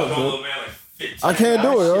same joke. I can't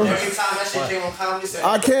do it, yo. Every time that shit came on Comedy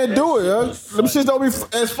Central, I can't do it, yo. Them shits don't be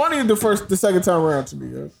as funny the second time around to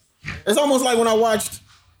me, yo. It's almost like when I watched,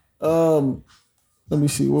 let me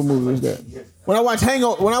see, what movie was that? When I watched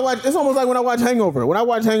Hangover, it's almost like when I watched Hangover. When I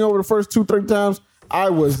watched Hangover the first 2-3 times,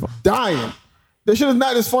 I was dying. This shit is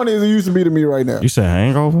not as funny as it used to be to me right now. You said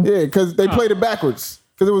Hangover? Yeah, because they played it backwards.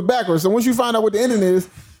 Because it was backwards. So once you find out what the ending is,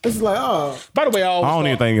 it's like, oh. By the way, I don't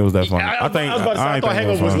even think it was that funny. I thought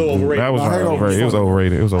Hangover was a little overrated. That was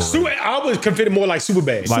overrated. It was overrated. I would consider it more like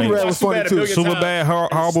Superbad. Superbad was funny too. Superbad,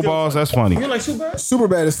 Horrible Balls, that's funny. You like Superbad?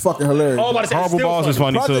 Superbad is fucking hilarious. Horrible Balls is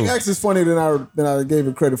funny too. Project X is funnier than I gave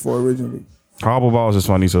it credit for originally. Horrible Balls is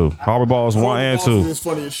funny too. Horrible Balls 1 and 2. It's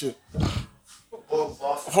funny as shit.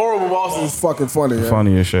 Horrible Boston is fucking funny. Yeah.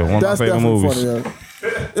 Funny as shit. One of my favorite movies. Funny, yeah.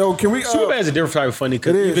 Yo, can we? Superbad is a different type of funny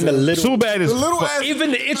because even the little, Superbad is even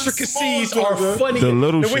the intricacies are funny. The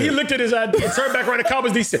little when he looked at his idea, turned back around the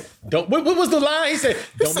comments, he said, "Don't." What was the line? He said,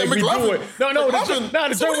 "Don't make me do it." No,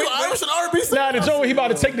 the joint where he about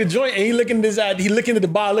to take the joint and he looking at his ID, he looking at the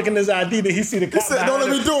bar, looking at his ID, that he see the cop. He said, "Don't let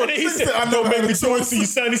me do it." He said, "Don't make me do it to you,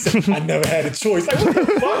 son." He said, "I never had a choice." Like what the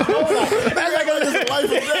fuck?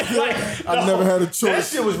 I never had a choice. That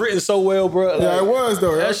shit was written so well, bro. Yeah, it was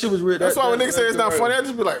though. That shit was written. That's why when niggas say it's not funny, I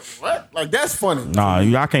just be like, what? Like that's funny. Nah,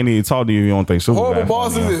 I can't even talk to you if you don't think Superbad. Horrible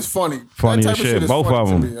Bosses is funny. Funny as shit. Both of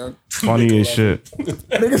them. Funny as shit.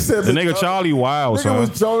 Nigga said the nigga Charlie Wild, son. Nigga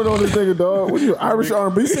was joning on this nigga, dog. What are you, Irish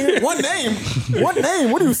R&B singer? One name.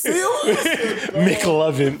 What are you, Seal? Mick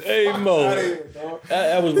Lovin. Hey, Mo.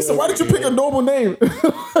 That was he said, why did you pick a normal name?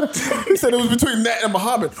 He said it was between Nat and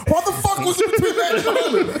Muhammad. What the fuck was it between Nat and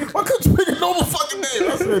Muhammad? Why couldn't you pick a normal fucking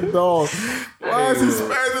name? I said, dog, why is he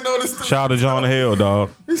spazzing on this thing? Shout out to John Hill, dog.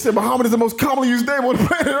 He said Muhammad is the most commonly used name on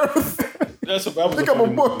planet Earth. Pick up a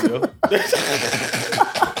book.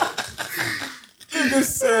 Nigga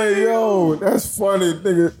say, yo, that's funny,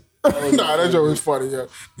 nigga. Nah, that joke is funny, yo.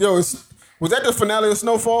 Yo, was that the finale of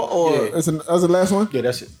Snowfall, or that was the last one? Yeah,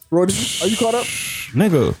 that's it. Roddy, are you caught up?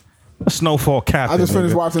 Nigga, Snowfall Captain. I just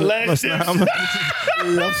finished watching. I'm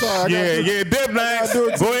sorry. Dip, Lance. Go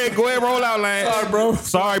ahead, roll out, Lance.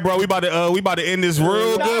 Sorry, bro. We about to end this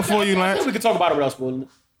real good for you, Lance. We can talk about it without spoiling it.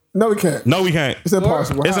 No, we can't. It's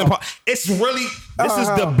impossible. It's really. This is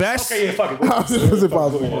the best. Okay, yeah, fuck it. How is it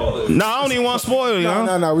impossible? No, I don't even want to spoil it,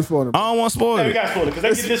 yo. No, we spoiled it. I don't want to spoil it. We got to spoil it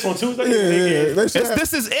because they get this one Tuesday. Yeah.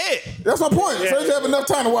 This is it. That's my point. So you have enough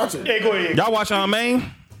time to watch it. Yeah, go ahead. Y'all watch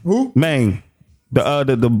Maine? Who? Maine.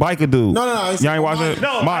 The biker dude. No. Y'all ain't watching it?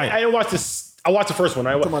 No, I didn't watch this. I watched the first one.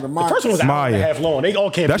 The first one was an hour and a half long. They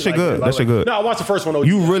all came. That shit good. That shit good. No, I watched the first one.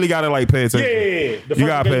 You really gotta pay attention. Yeah. You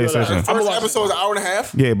gotta pay attention. The first episode was an hour and a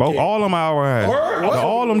half? Yeah, both all of them hour and a half.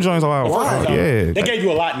 All them joints are hour and a half. Yeah. They gave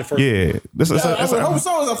you a lot in the first one. Yeah. The whole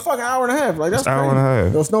episode was a fucking hour and a half. Like that's hour and a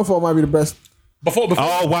half. Yo, Snowfall might be the best Before,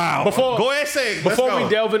 oh wow! Go ahead, say it. Before we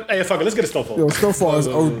delve in, hey, fuck it, let's get a Snowfall. Yo, Snowfall is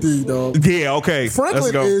OD, dog. Yeah, okay.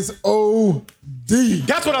 Franklin is OD.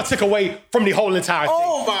 That's what I took away from the whole entire thing.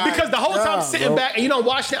 Oh my because the whole time sitting back and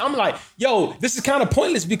watching it, I'm like, yo, this is kind of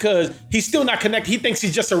pointless because he's still not connected. He thinks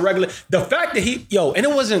he's just a regular. The fact that and it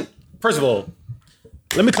wasn't. First of all,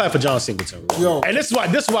 let me clap for John Singleton. Yo, and this is why.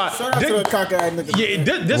 Shout out to the cockeyed nigga. Yeah,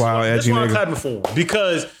 this is why I'm clapping for him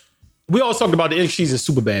because. We always talked about the intricacies in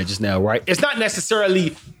Superbad just now, right? It's not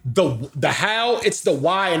necessarily the how, it's the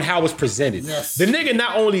why and how it's presented. Yes. The nigga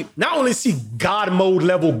not only see God mode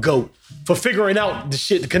level GOAT for figuring out the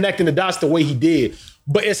shit, connecting the dots the way he did,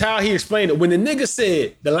 but it's how he explained it. When the nigga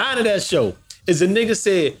said, the line of that show is the nigga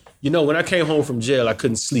said, when I came home from jail, I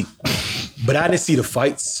couldn't sleep. But I didn't see the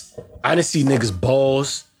fights. I didn't see niggas'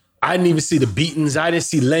 balls. I didn't even see the beatings. I didn't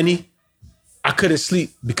see Lenny. I couldn't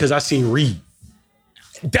sleep because I seen Reed.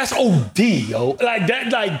 That's OD, yo.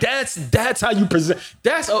 That's how you present.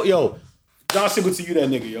 That's yo. John Singleton, you that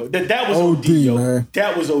nigga, yo. That was OD, yo. Man.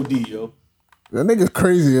 That was OD, yo. That nigga's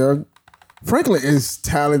crazy, yo. Franklin is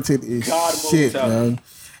talented as shit, man.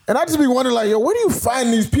 And I just be wondering, like, yo, where do you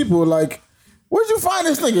find these people? Like, where'd you find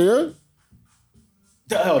this nigga,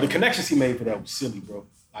 yo? The connections he made for that was silly, bro.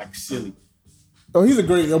 Like silly. Oh, he's a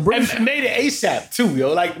great yo. And made it ASAP too,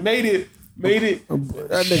 yo. Like made it.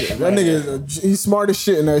 That nigga, he's smart as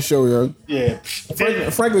shit in that show, yo. Yeah.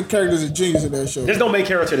 Franklin's character is a genius in that show. There's no main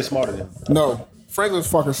character that's smarter than him. No. Franklin's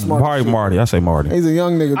fucking smart. Marty. I say Marty. He's a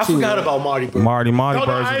young nigga, too. I forgot about Marty, bro. Marty. No,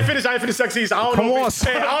 I ain't finished sex season. I don't know. Come on,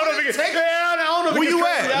 son. I don't know if it Where you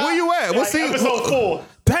at? Where you at? What's episode 4.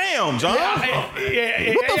 Damn, John. What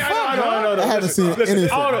the fuck, John? I haven't seen anything.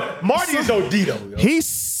 Marty is OD, though. He's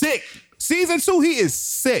sick. Season 2, he is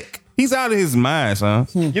sick. He's out of his mind, son.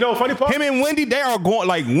 You know, funny part? Him and Wendy, they are going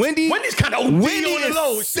like Wendy's kind of OD Wendy on the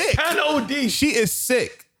low. Sick. Kind of OD. She is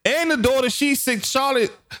sick. And the daughter, she's sick.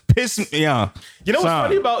 Charlotte pissed me off. You know what's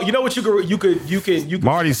funny about? You know what you could.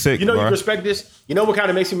 Marty's sick. You know, bro. you respect this. You know what kind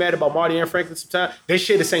of makes me mad about Marty and Franklin sometimes? They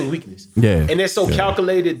share the same weakness. Yeah. And they're so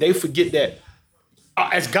calculated, they forget that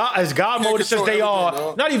as God modest as they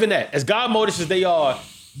are, not even that, as God modest as they are,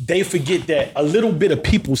 they forget that a little bit of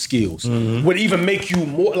people skills would even make you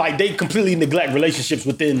more, like they completely neglect relationships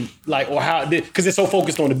within, like, or how, because they're so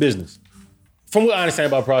focused on the business. From what I understand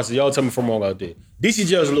about the process, y'all tell me if I'm wrong out there. DC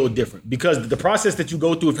jail is a little different because the process that you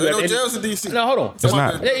go through. If you have jails in DC. No, hold on. It's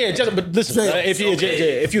not. But listen.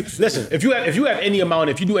 If you have any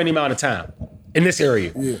amount, if you do any amount of time in this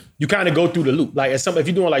area, you kind of go through the loop. Like if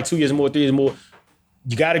you're doing like 2 years more, 3 years more,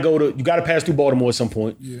 you got to pass through Baltimore at some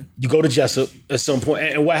point. Yeah. You go to Jessup at some point.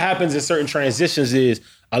 And what happens in certain transitions is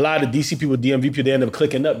a lot of DC people, DMV people, they end up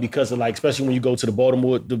clicking up because of like, especially when you go to the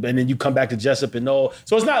Baltimore and then you come back to Jessup and all.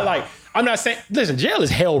 So it's not like, I'm not saying, listen, jail is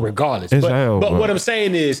hell regardless. It's hell, but what I'm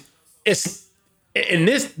saying is, it's in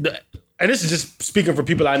this, and this is just speaking for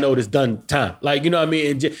people I know that's done time. Like, you know what I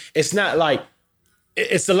mean? It's not like,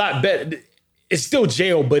 it's a lot better. It's still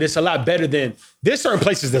jail, but it's a lot better than, there's certain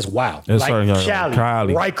places that's wild. There's like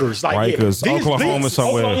Cali, Rikers. Like, Rikers, Oklahoma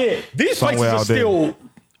somewhere. These places are still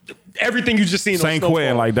everything you just seen San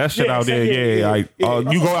Quentin, like that shit out there.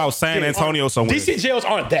 You go out San Antonio somewhere. DC jails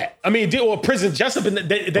aren't that. I mean, or prison, Jessup,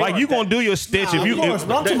 they like you gonna do your stitch if you. I'm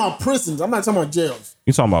talking about prisons. I'm not talking about jails.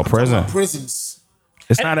 You talking about prison? Prisons.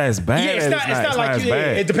 It's not as bad. Yeah, it's not like as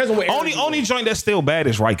bad. It depends on what. Only joint that's still bad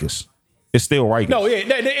is Rikers. It's still Rikers. No,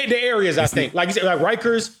 yeah, the areas I think, like you said, like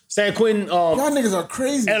Rikers, San Quentin. Y'all niggas are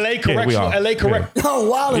crazy. LA correctional, LA correct. Yo,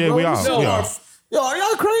 wild, yeah, bro. we are. Yo, are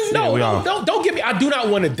y'all crazy? No, don't get me. I do not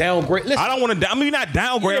want to downgrade. Listen, I don't want to. I mean, not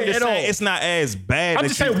downgrade. I'm just saying it's not as bad. I'm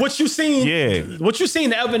just saying what you seen. Yeah, what you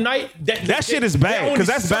seen the other night. That shit is bad because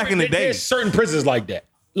that's back in the day. There's certain prisons like that.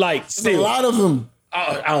 Like still a lot of them.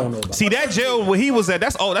 I don't know. About See that jail where he was at?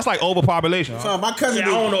 That's like overpopulation. So my cousin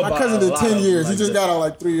did 10 years. He just got out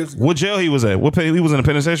like 3 years ago. What jail he was at? He was in a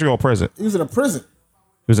penitentiary or prison? He was in a prison. He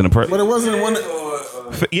was in a prison. But it wasn't one.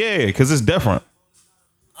 Yeah, because it's different.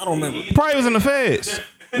 I don't remember. Probably was in the feds.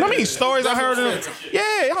 You know how many stories I heard of them?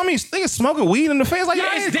 Yeah, how many niggas smoking weed in the feds? Like,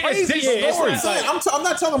 it's crazy stories. I'm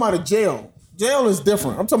not talking about a jail. Jail is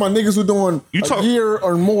different. I'm talking about niggas who doing a year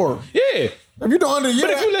or more. Yeah. If you're doing under a year,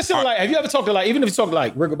 but if you listen, like, have you ever talked to, like, even if you talk to,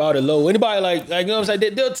 like, Rick about it low, anybody like you know what I'm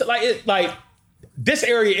saying? They'll like this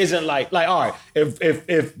area isn't like all right.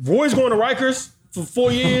 If Roy's going to Rikers for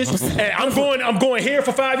 4 years and I'm going here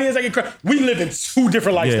for 5 years, I get cracked. We live in two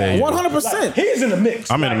different lifestyles. 100%. Like, he's in the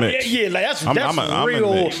mix. I'm in the mix. Yeah, like that's I'm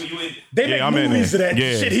real. in the mix. They make movies of that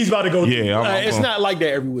shit he's about to go through. Yeah, it's not like that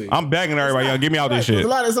everywhere. I'm begging everybody, yo, get me out this shit.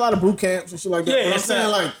 There's a lot of boot camps and shit like that. Yeah, but I'm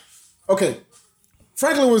saying like, okay,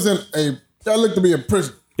 Franklin was in that looked to be a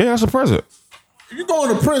prison. Yeah, that's a prison. If you go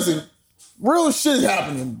into prison, Real shit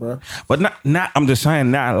happening, bro. But not. I'm just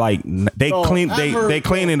saying, not like they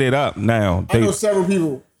cleaning it up now. I know several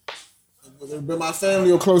people. They've been my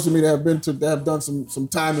family or close to me that have done some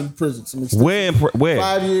time in prison. Where?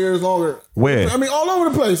 5 years longer. Where? I mean, all over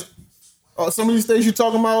the place. Some of these states you're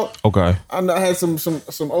talking about. Okay. I had some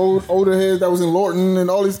older heads that was in Lorton and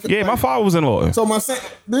all these. Yeah, my father was in Lorton. So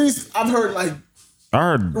I've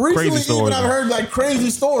heard crazy stories. Even I've heard like crazy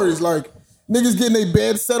stories like niggas getting their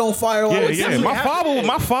bed set on fire. Yeah.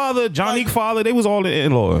 My father, Johnny's father, they was all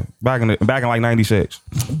in Lorton back in like 96.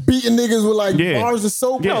 Beating niggas with like bars of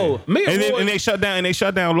soap. Yeah. And they shut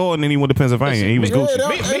down Lorton and he went to Pennsylvania and he was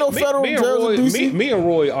Gucci. Ain't no federal jails in DC. Me and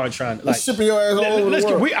Roy aren't trying to like shipping your ass all over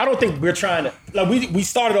the world. I don't think we're trying to like we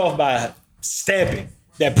started off by stamping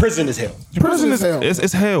that prison is hell. Prison is hell.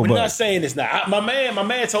 It's hell. We're not saying it's not. My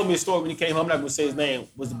man told me a story when he came home. I'm not gonna say his name.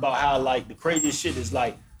 Was about how like the craziest shit is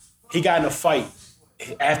like he got in a fight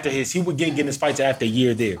after he would get in his fights after a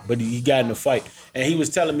year there, but he got in a fight and he was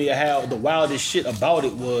telling me how the wildest shit about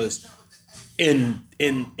it was in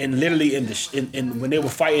literally in when they were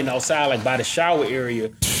fighting outside like by the shower area.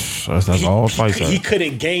 That's all fights. He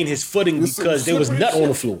couldn't gain his footing because there was nut on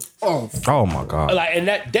the floor. Oh my god! Like and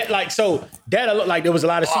that like so that like there was a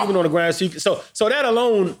lot of semen on the ground. So that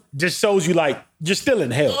alone just shows you like you're still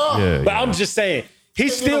in hell. But I'm just saying. He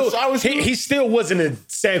still wasn't in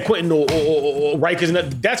San Quentin or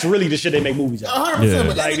Rikers. That's really the shit they make movies out.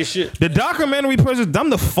 100%. Like this shit. The documentary prisons, them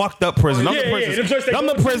the fucked up prisons. Them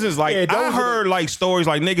the prisons. Like I heard like stories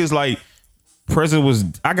like niggas like prison was.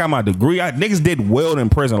 I got my degree. Niggas did well in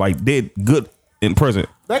prison. Like did good in prison.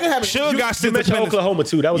 That can happen. Suge got sent to Oklahoma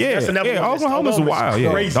too. That was Oklahoma's wild.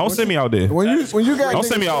 Yeah, don't send me out there. When you got don't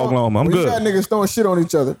send me out Oklahoma. I'm good. You got niggas throwing shit on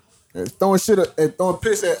each other. Throwing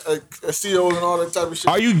piss at CEOs and all that type of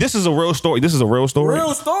shit. This is a real story. This is a real story.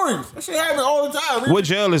 Real stories. That shit happen all the time. What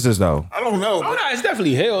jail is this though? I don't know. Oh no, it's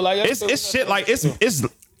definitely hell. Like it's shit. Like it's.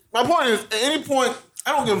 My point is, at any point,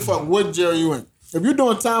 I don't give a fuck what jail you in. If you're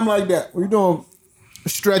doing time like that, or you're doing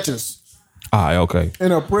stretches. Okay.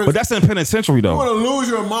 In a prison. But that's in penitentiary though. You're gonna lose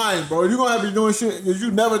your mind, bro. You're gonna have to be doing shit that you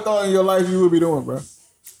never thought in your life you would be doing, bro.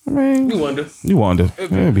 I mean, you wonder. You're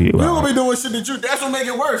gonna be doing shit that that's what make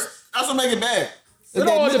it worse. That's what make it bad. It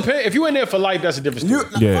all depends. If you in there for life, that's a different story.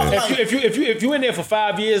 If you in there for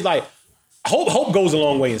 5 years, like hope goes a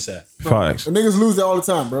long way inside. Facts. And niggas lose that all the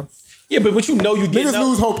time, bro. Yeah, but what you know you get. Niggas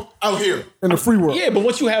lose hope out here in the free world. Yeah, but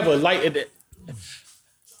once you have a light,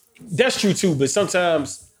 that's true too. But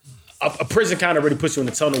sometimes a prison kind of really puts you in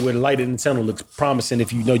the tunnel where the light in the tunnel looks promising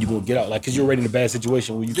if you know you're gonna get out, like because you're already in a bad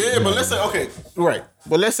situation where you. Yeah, but let's say right.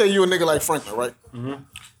 But let's say you a nigga like Franklin, right? Mm-hmm.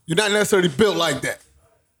 You're not necessarily built like that.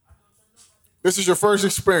 This is your first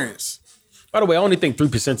experience. By the way, I only think 3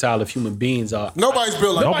 percentile of human beings are. Nobody's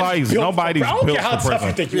built like Nobody's built I don't care how tough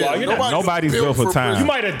you think you are. Nobody's built for time. You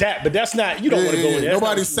might adapt, but that's not. You don't want to go in there.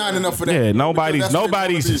 Nobody's signing up for that. Yeah,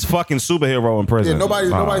 nobody's fucking superhero in prison. Yeah,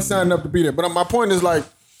 nobody's signing up to be there. But my point is like,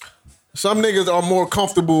 some niggas are more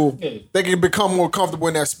comfortable. They can become more comfortable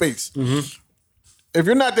in that space. Mm-hmm. If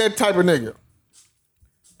you're not that type of nigga,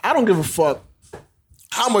 I don't give a fuck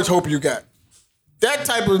how much hope you got. That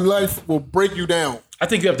type of life will break you down. I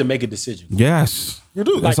think you have to make a decision. Yes. You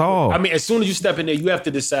do. That's all. I mean, as soon as you step in there, you have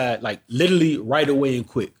to decide, like, literally right away and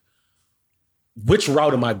quick, which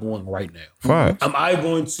route am I going right now? Right. Am I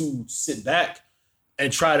going to sit back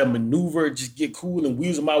and try to maneuver, just get cool and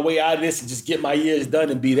weasel my way out of this and just get my years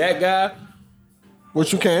done and be that guy?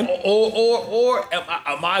 Which you can. Or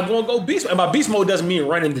am I going to go beast mode? And my beast mode doesn't mean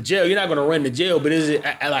running to jail. You're not going to run to jail, but is it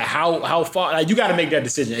like how far? Like, you got to make that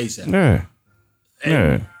decision ASAP. Yeah.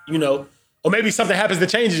 And, you know, or maybe something happens that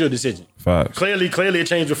changes your decision. Facts. Clearly it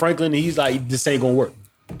changed with Franklin, and he's like, this ain't gonna work.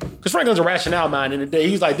 Because Franklin's a rationale mind in the day.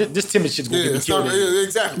 He's like, this timid shit's gonna get me killed. Yeah,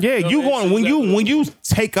 exactly. Yeah, you going when you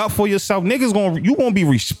take up for yourself, niggas gonna be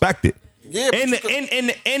respected. Yeah,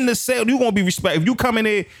 in the cell, you gonna be respected. If you come in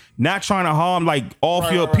there not trying to harm, like off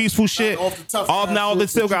your peaceful shit, off now the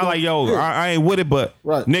still got like, yo, I ain't with it, but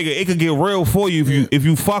nigga, it could get real for you if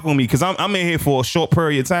you fuck with me, because I'm in here for a short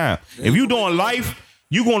period of time. If you doing life,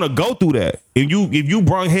 you gonna go through that. If you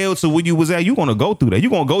brought hell to where you was at, you gonna go through that. You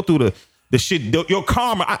gonna go through the shit. Your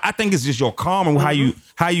karma. I think it's just your karma,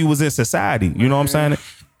 how you was in society. You know what I'm saying?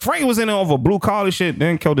 Frank was in there over blue collar shit,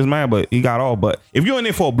 then killed his man, but he got off. But if you're in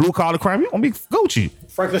there for a blue collar crime, you're gonna be Gucci.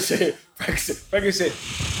 Franklin said,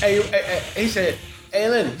 hey,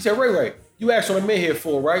 Lenny, he said, Ray, you asked what I'm in here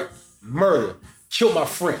for, right? Murder. Killed my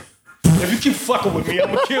friend. If you keep fucking with me, I'm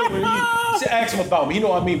gonna kill you. He said, ask him about me. You know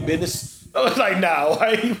what I mean? Business. I was like, nah,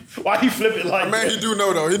 why he flip it like Man, that? he do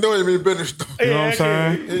know though. He know he mean business though. You know what I'm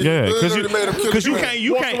saying? Yeah, because you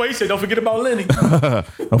can't. Away, he said, don't forget about Lenny.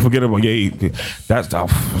 Don't forget about that's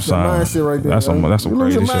mind shit right there. That's some You lose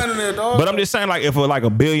crazy your shit. mind in there, dog. But I'm just saying, like, if a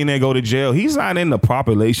billionaire go to jail, he's not in the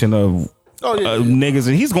population of niggas,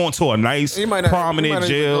 and he's going to a nice, prominent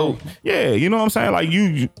jail. Yeah, you know what I'm saying? Like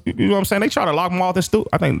you know what I'm saying? They try to lock Martha Stewart.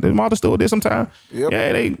 I think Martha Stewart did sometime. Yep.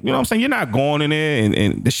 Yeah, you know what I'm saying? You're not going in there,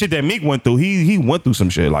 and the shit that Meek went through, he went through some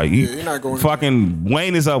shit. Like you're not going fucking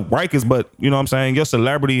Wayne is up Rikers, but you know what I'm saying? Your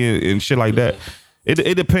celebrity and shit like that.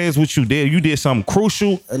 It depends what you did. You did something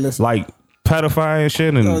crucial, like pedophile and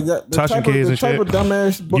shit, and touching kids and shit.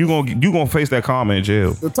 You gonna face that karma in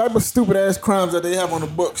jail. The type of stupid ass crimes that they have on the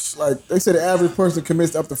books, like they say, the average person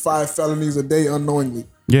commits up to 5 felonies a day unknowingly.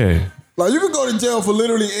 Yeah. Like you can go to jail for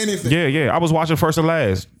literally anything. Yeah. I was watching First and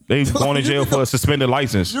Last. They going to jail for a suspended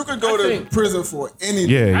license. You can go to prison for anything.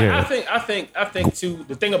 Yeah. I think too.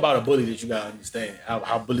 The thing about a bully that you gotta understand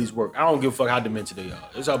how bullies work. I don't give a fuck how demented they are.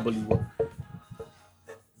 It's how bullies work.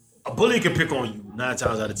 A bully can pick on you 9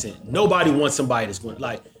 times out of 10. Nobody wants somebody that's going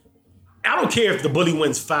like. I don't care if the bully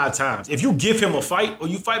wins 5 times. If you give him a fight or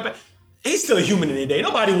you fight back, he's still a human in the day.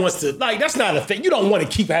 Nobody wants to like. That's not a thing. You don't want to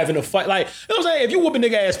keep having a fight. Like you know what I'm saying. If you whoop a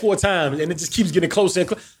nigga ass 4 times and it just keeps getting closer and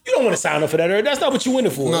closer, you don't want to sign up for that. That's not what you in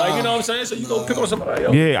it for. Like you know what I'm saying. So you go pick on somebody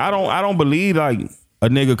else. Yeah, I don't believe like a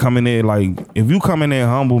nigga coming in like if you come in there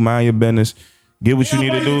humble, mind your business. Get what you need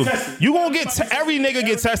to do. You gonna get every nigga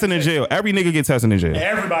get tested in jail. Every nigga get tested in jail.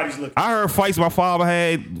 Everybody's looking. I heard fights my father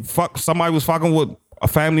had. Somebody was fucking with a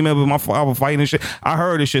family member. My father fighting and shit. I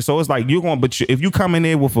heard this shit. So it's like you're gonna. But if you come in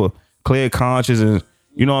there with a clear conscience and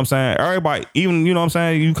you know what I'm saying. Everybody, even you know what I'm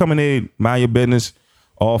saying. You come in there, mind your business,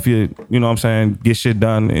 off your. You know what I'm saying. Get shit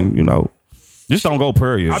done and you know. Just don't go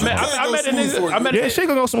period. I met a nigga. Shit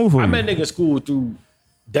gonna go smooth for you. I met a nigga in school through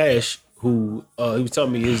Dash. Who he was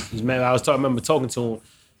telling me his man. I remember talking to him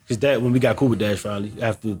his dad when we got cool with Dash finally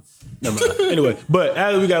after. Never mind. Anyway, but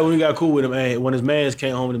after when we got cool with him, and when his mans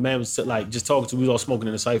came home, the man was like just talking to. We was all smoking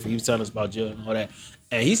in the cypher. He was telling us about jail and all that.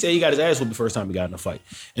 And he said he got his ass whooped the first time he got in a fight,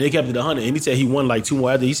 and they kept it 100. And he said he won like 2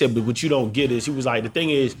 more after. He said, but what you don't get is he was like the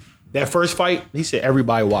thing is that first fight. He said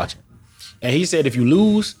everybody watching, and he said if you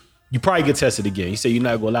lose. You probably get tested again. He said you're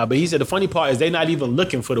not gonna lie, but he said the funny part is they're not even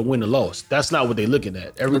looking for the win or loss. That's not what they're looking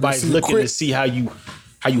at. Everybody's looking to see how you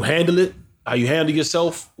handle it, how you handle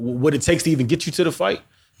yourself, what it takes to even get you to the fight.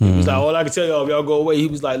 He was like, all I can tell y'all, if y'all go away, he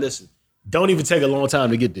was like, listen, don't even take a long time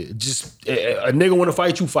to get there. Just a nigga want to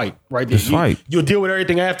fight, you fight right there. You'll deal with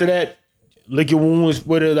everything after that. Lick your wounds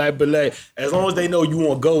with it, but like as long as they know you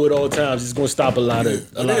won't go at all times, it's gonna stop a lot of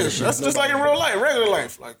shit. That's just like in real life, regular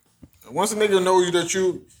life. Like once a nigga know you that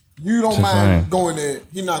you don't mind going there.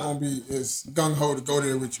 He not gonna be as gung ho to go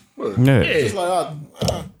there with you. Yeah. It's like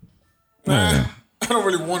I don't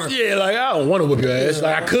really want to. Yeah, like I don't want to whip your ass.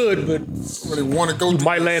 Like I could, but I don't really want to go. You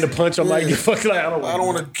might land a punch. I might get fucked. Like I don't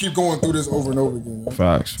want to keep going through this over and over again.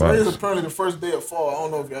 Facts. Today is apparently the first day of fall. I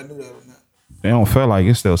don't know if y'all knew that or not. It don't feel like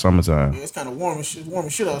it's still summertime. Yeah, it's kind of warm and shit. Warm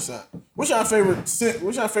as shit outside. What's your favorite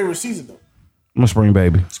season though? I'm a spring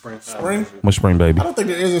baby. Spring? I'm a spring baby. I don't think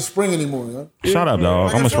there is a spring anymore. Yo. Shut up, dog.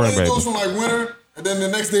 Like, I'm a spring baby. It goes from like winter, and then the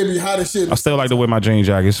next day be hot as shit. I still like to wear my jean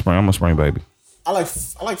jacket. Spring. I'm a spring baby. I like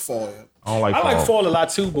fall. Yeah. I don't like fall. I like fall a lot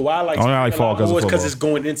too, but why I like fall because it's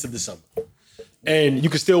going into the summer. And you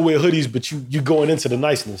can still wear hoodies, but you going into the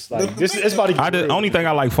niceness. Like this, it's about to get the only thing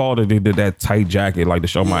I like fall to that tight jacket, like to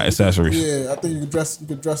show my accessories. Yeah, I think you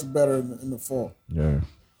could dress better in the fall. Yeah.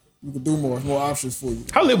 You could do more options for you.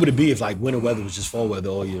 How lit would it be if like winter weather was just fall weather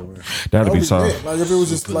all year round? That'd be tough. Like if it was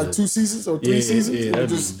just like 2 seasons or 3 seasons, or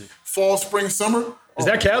just fall, spring, summer. Is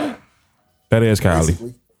that Cali? That is Cali.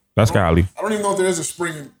 Basically. That's Cali. I don't even know if there is a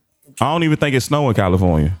spring. I don't even think it's snow in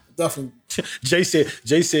California. Definitely. Jay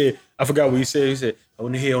said, I forgot what he said. He said, I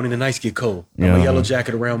want to hear only the nights get cold. I'm a yellow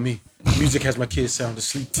jacket around me. Music has my kids sound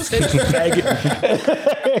asleep.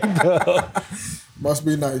 Must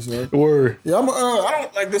be nice, yo. Word. Yeah, I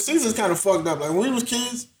don't like the season's kind of fucked up. Like when we was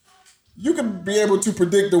kids, you could be able to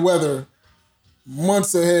predict the weather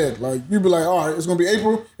months ahead. Like you'd be like, all right, it's gonna be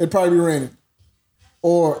April, it'd probably be raining.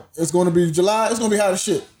 Or it's gonna be July, it's gonna be hot as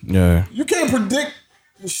shit. Yeah. You can't predict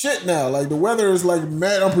shit now. Like the weather is like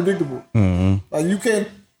mad unpredictable. Mm-hmm. Like you can't.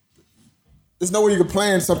 There's no way you can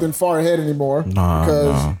plan something far ahead anymore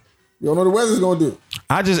because you don't know what the weather's gonna do.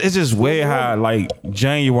 It's just weird how like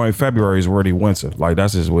January and February is already winter. Like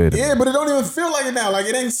that's just weird. Yeah, but it don't even feel like it now. Like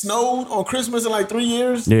it ain't snowed on Christmas in like 3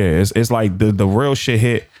 years. Yeah, it's like the real shit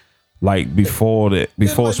hit like before like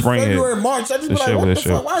spring February, hit. March. I just be like, what the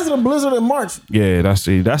fuck? Why is it a blizzard in March? Yeah, that's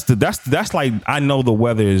like I know the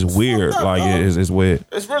weather is weird. up, like it's weird.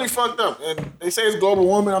 It's really fucked up, and they say it's global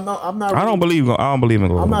warming. I'm not. I don't believe in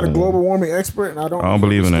global. I'm not a global warming expert, and I don't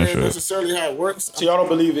believe in that shit. Necessarily how it works. So y'all don't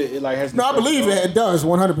believe it like has. No, I believe it does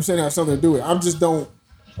 100% have something to do with it.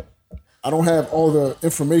 I don't have all the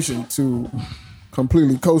information to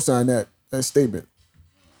completely co-sign that statement.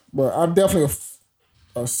 But I'm definitely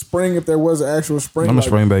a spring if there was an actual spring. I'm a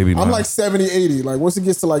spring baby. I'm like 70, 80. Like once it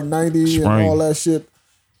gets to like 90 and all that shit,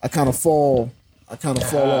 I kind of fall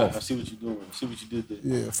off. I see what you're doing. I see what you did there.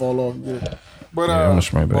 Yeah, fall off. Yeah. But I'm a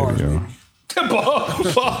spring baby, bars, yo.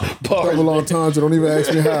 Couple long times, don't even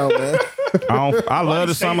ask me how, man. I love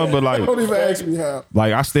the summer, but like, Don't even ask me how.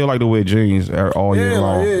 like I still like to wear jeans all year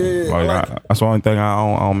long. Yeah. That's the only thing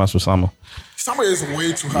I don't mess with summer. Summer is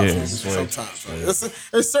way too hot for me sometimes. Right?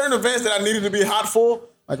 There's certain events that I needed to be hot for,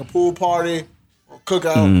 like a pool party or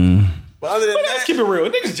cookout. But other than that, let's keep it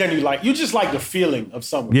real. Niggas genuinely like you just like the feeling of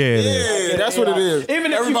summer. Yeah, that's what it is.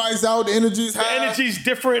 Even if everybody's out, the energy's high. The energy's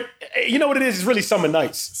different. You know what it is? It's really summer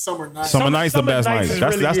nights. Summer nights. Summer nights the best nights.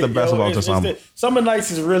 That's the best about the summer. Summer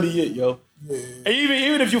nights is really it, yo. Yeah. And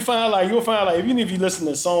even if you'll find like even if you listen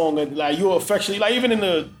to a song and like you'll affectionately like even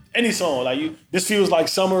in any song like this feels like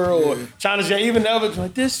summer or China's Jet, even the other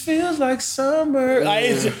like this feels like summer. Yeah.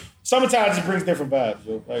 Like summertime just brings different vibes,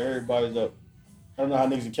 yo. Like everybody's up. I don't know how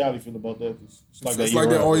niggas in Cali feel about that. It's like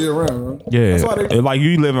that all year round. Huh? Yeah, like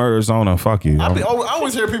you live in Arizona, fuck you. I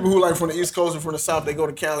always hear people who like from the East Coast and from the South, they go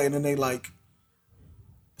to Cali and then they like,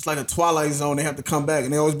 it's like a twilight zone. They have to come back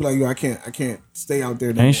and they always be like, yo, I can't stay out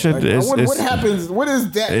there. Ain't shit. Like, what happens? What is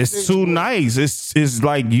that? It's too nice. It's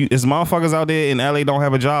like it's motherfuckers out there in LA don't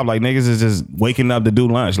have a job. Like niggas is just waking up to do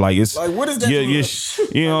lunch. Like it's like what is that? You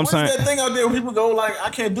know what I'm saying? What is that thing out there where people go like, I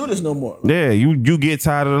can't do this no more? Like, yeah, you get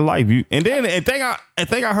tired of the life. And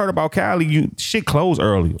thing I heard about Cali, shit closed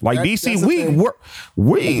early. Like DC, we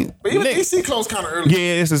but even DC closed kind of early.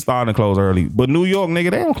 Yeah, it's starting to close early. But New York, nigga,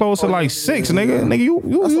 they don't close till like 6, nigga.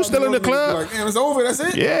 Nigga, you still in the club? Like, damn, it's over. That's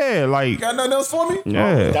it. Yeah, like got nothing else for me.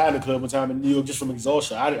 Yeah, I died in the club one time in New York just from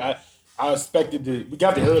exhaustion. I expected we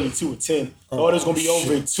got there early 2 or 10. Thought it was gonna be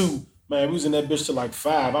over at 2. Man, we was in that bitch till like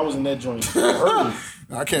 5. I was in that joint early.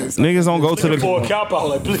 I can't. Niggas don't go to the for a cap out.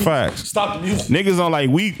 Like, please facts. Stop the music. Niggas don't like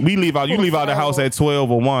we leave out. You leave out the house at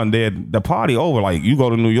 12 or 1. The party over. Like you go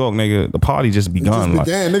to New York, nigga. The party just begun. Like,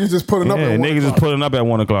 damn, niggas just putting up. Yeah, niggas just putting up at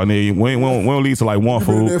 1 o'clock. Nigga, we don't leave till like 1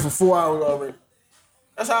 food. Been there for 4 hours already.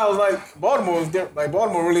 That's how I was like. Baltimore was different. Like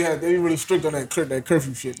Baltimore they really strict on that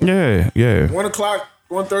curfew shit. Man. Yeah. 1 o'clock.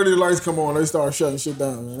 1:30 the lights come on, they start shutting shit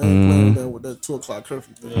down. Man. They ain't playing with that 2 o'clock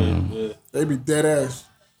curfew thing. Yeah. They be dead ass.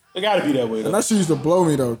 It gotta be that way though. And that shit used to blow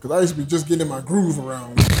me though, because I used to be just getting in my groove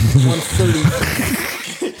around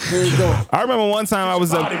 1:30. There you go. I remember one time I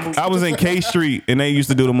was in K Street and they used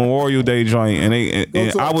to do the Memorial Day joint and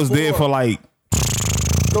I was there for like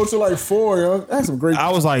go to like 4, yo. That's some great. I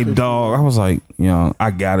was like, dog. I was like,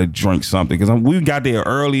 I gotta drink something because we got there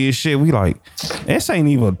early as shit. We like, this ain't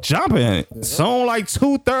even jumping. Song like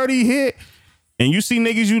 2:30 hit, and you see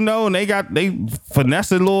niggas and they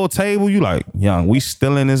finesse a little table. You like, we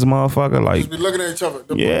still in this motherfucker. Like, just be looking at each other.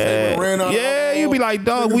 You be like,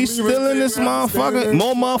 dog, we still in this motherfucker.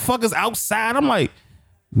 More motherfuckers outside. I'm like,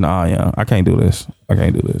 nah, I can't do this. I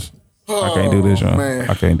can't do this. I can't do this, man.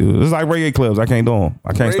 I can't do this. It's like reggae clubs. I can't do them.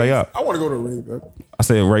 I can't stay up. I want to go to a rave, man. I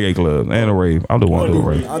said reggae club and a rave. I do want to do a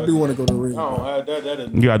rave. I do want to go to a rave.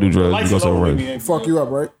 You gotta do drugs. You go to a rave. Fuck you up,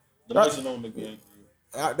 right? The lights alone make me angry.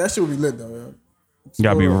 That shit would be lit though, man. You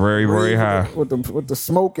gotta be very, very high. With the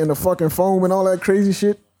smoke and the fucking foam and all that crazy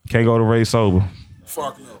shit. Can't go to rave sober.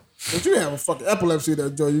 Fuck no. But you have a fucking epilepsy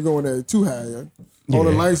that Joe. You going there too high, yeah. All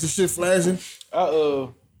the lights and shit flashing.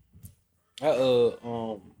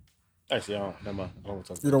 Actually, I don't. Never mind. I don't want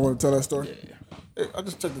to talk. You don't want to tell that story? Yeah. Hey, I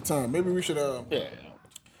just checked the time. Maybe we should. Yeah.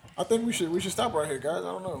 I think we should stop right here, guys.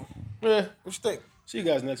 I don't know. Yeah. What you think? See you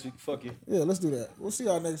guys next week. Fuck you. Yeah, let's do that. We'll see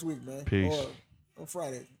y'all next week, man. Peace. Or on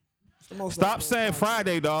Friday. Stop saying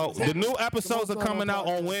Friday, dog. The new episodes are coming out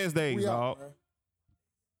on Wednesdays, dog.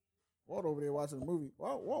 Walt over there watching a movie.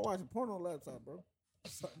 Walt watching porn on laptop, bro.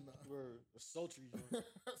 We're sultry. Sultry.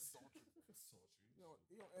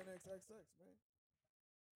 He on NXXX, man.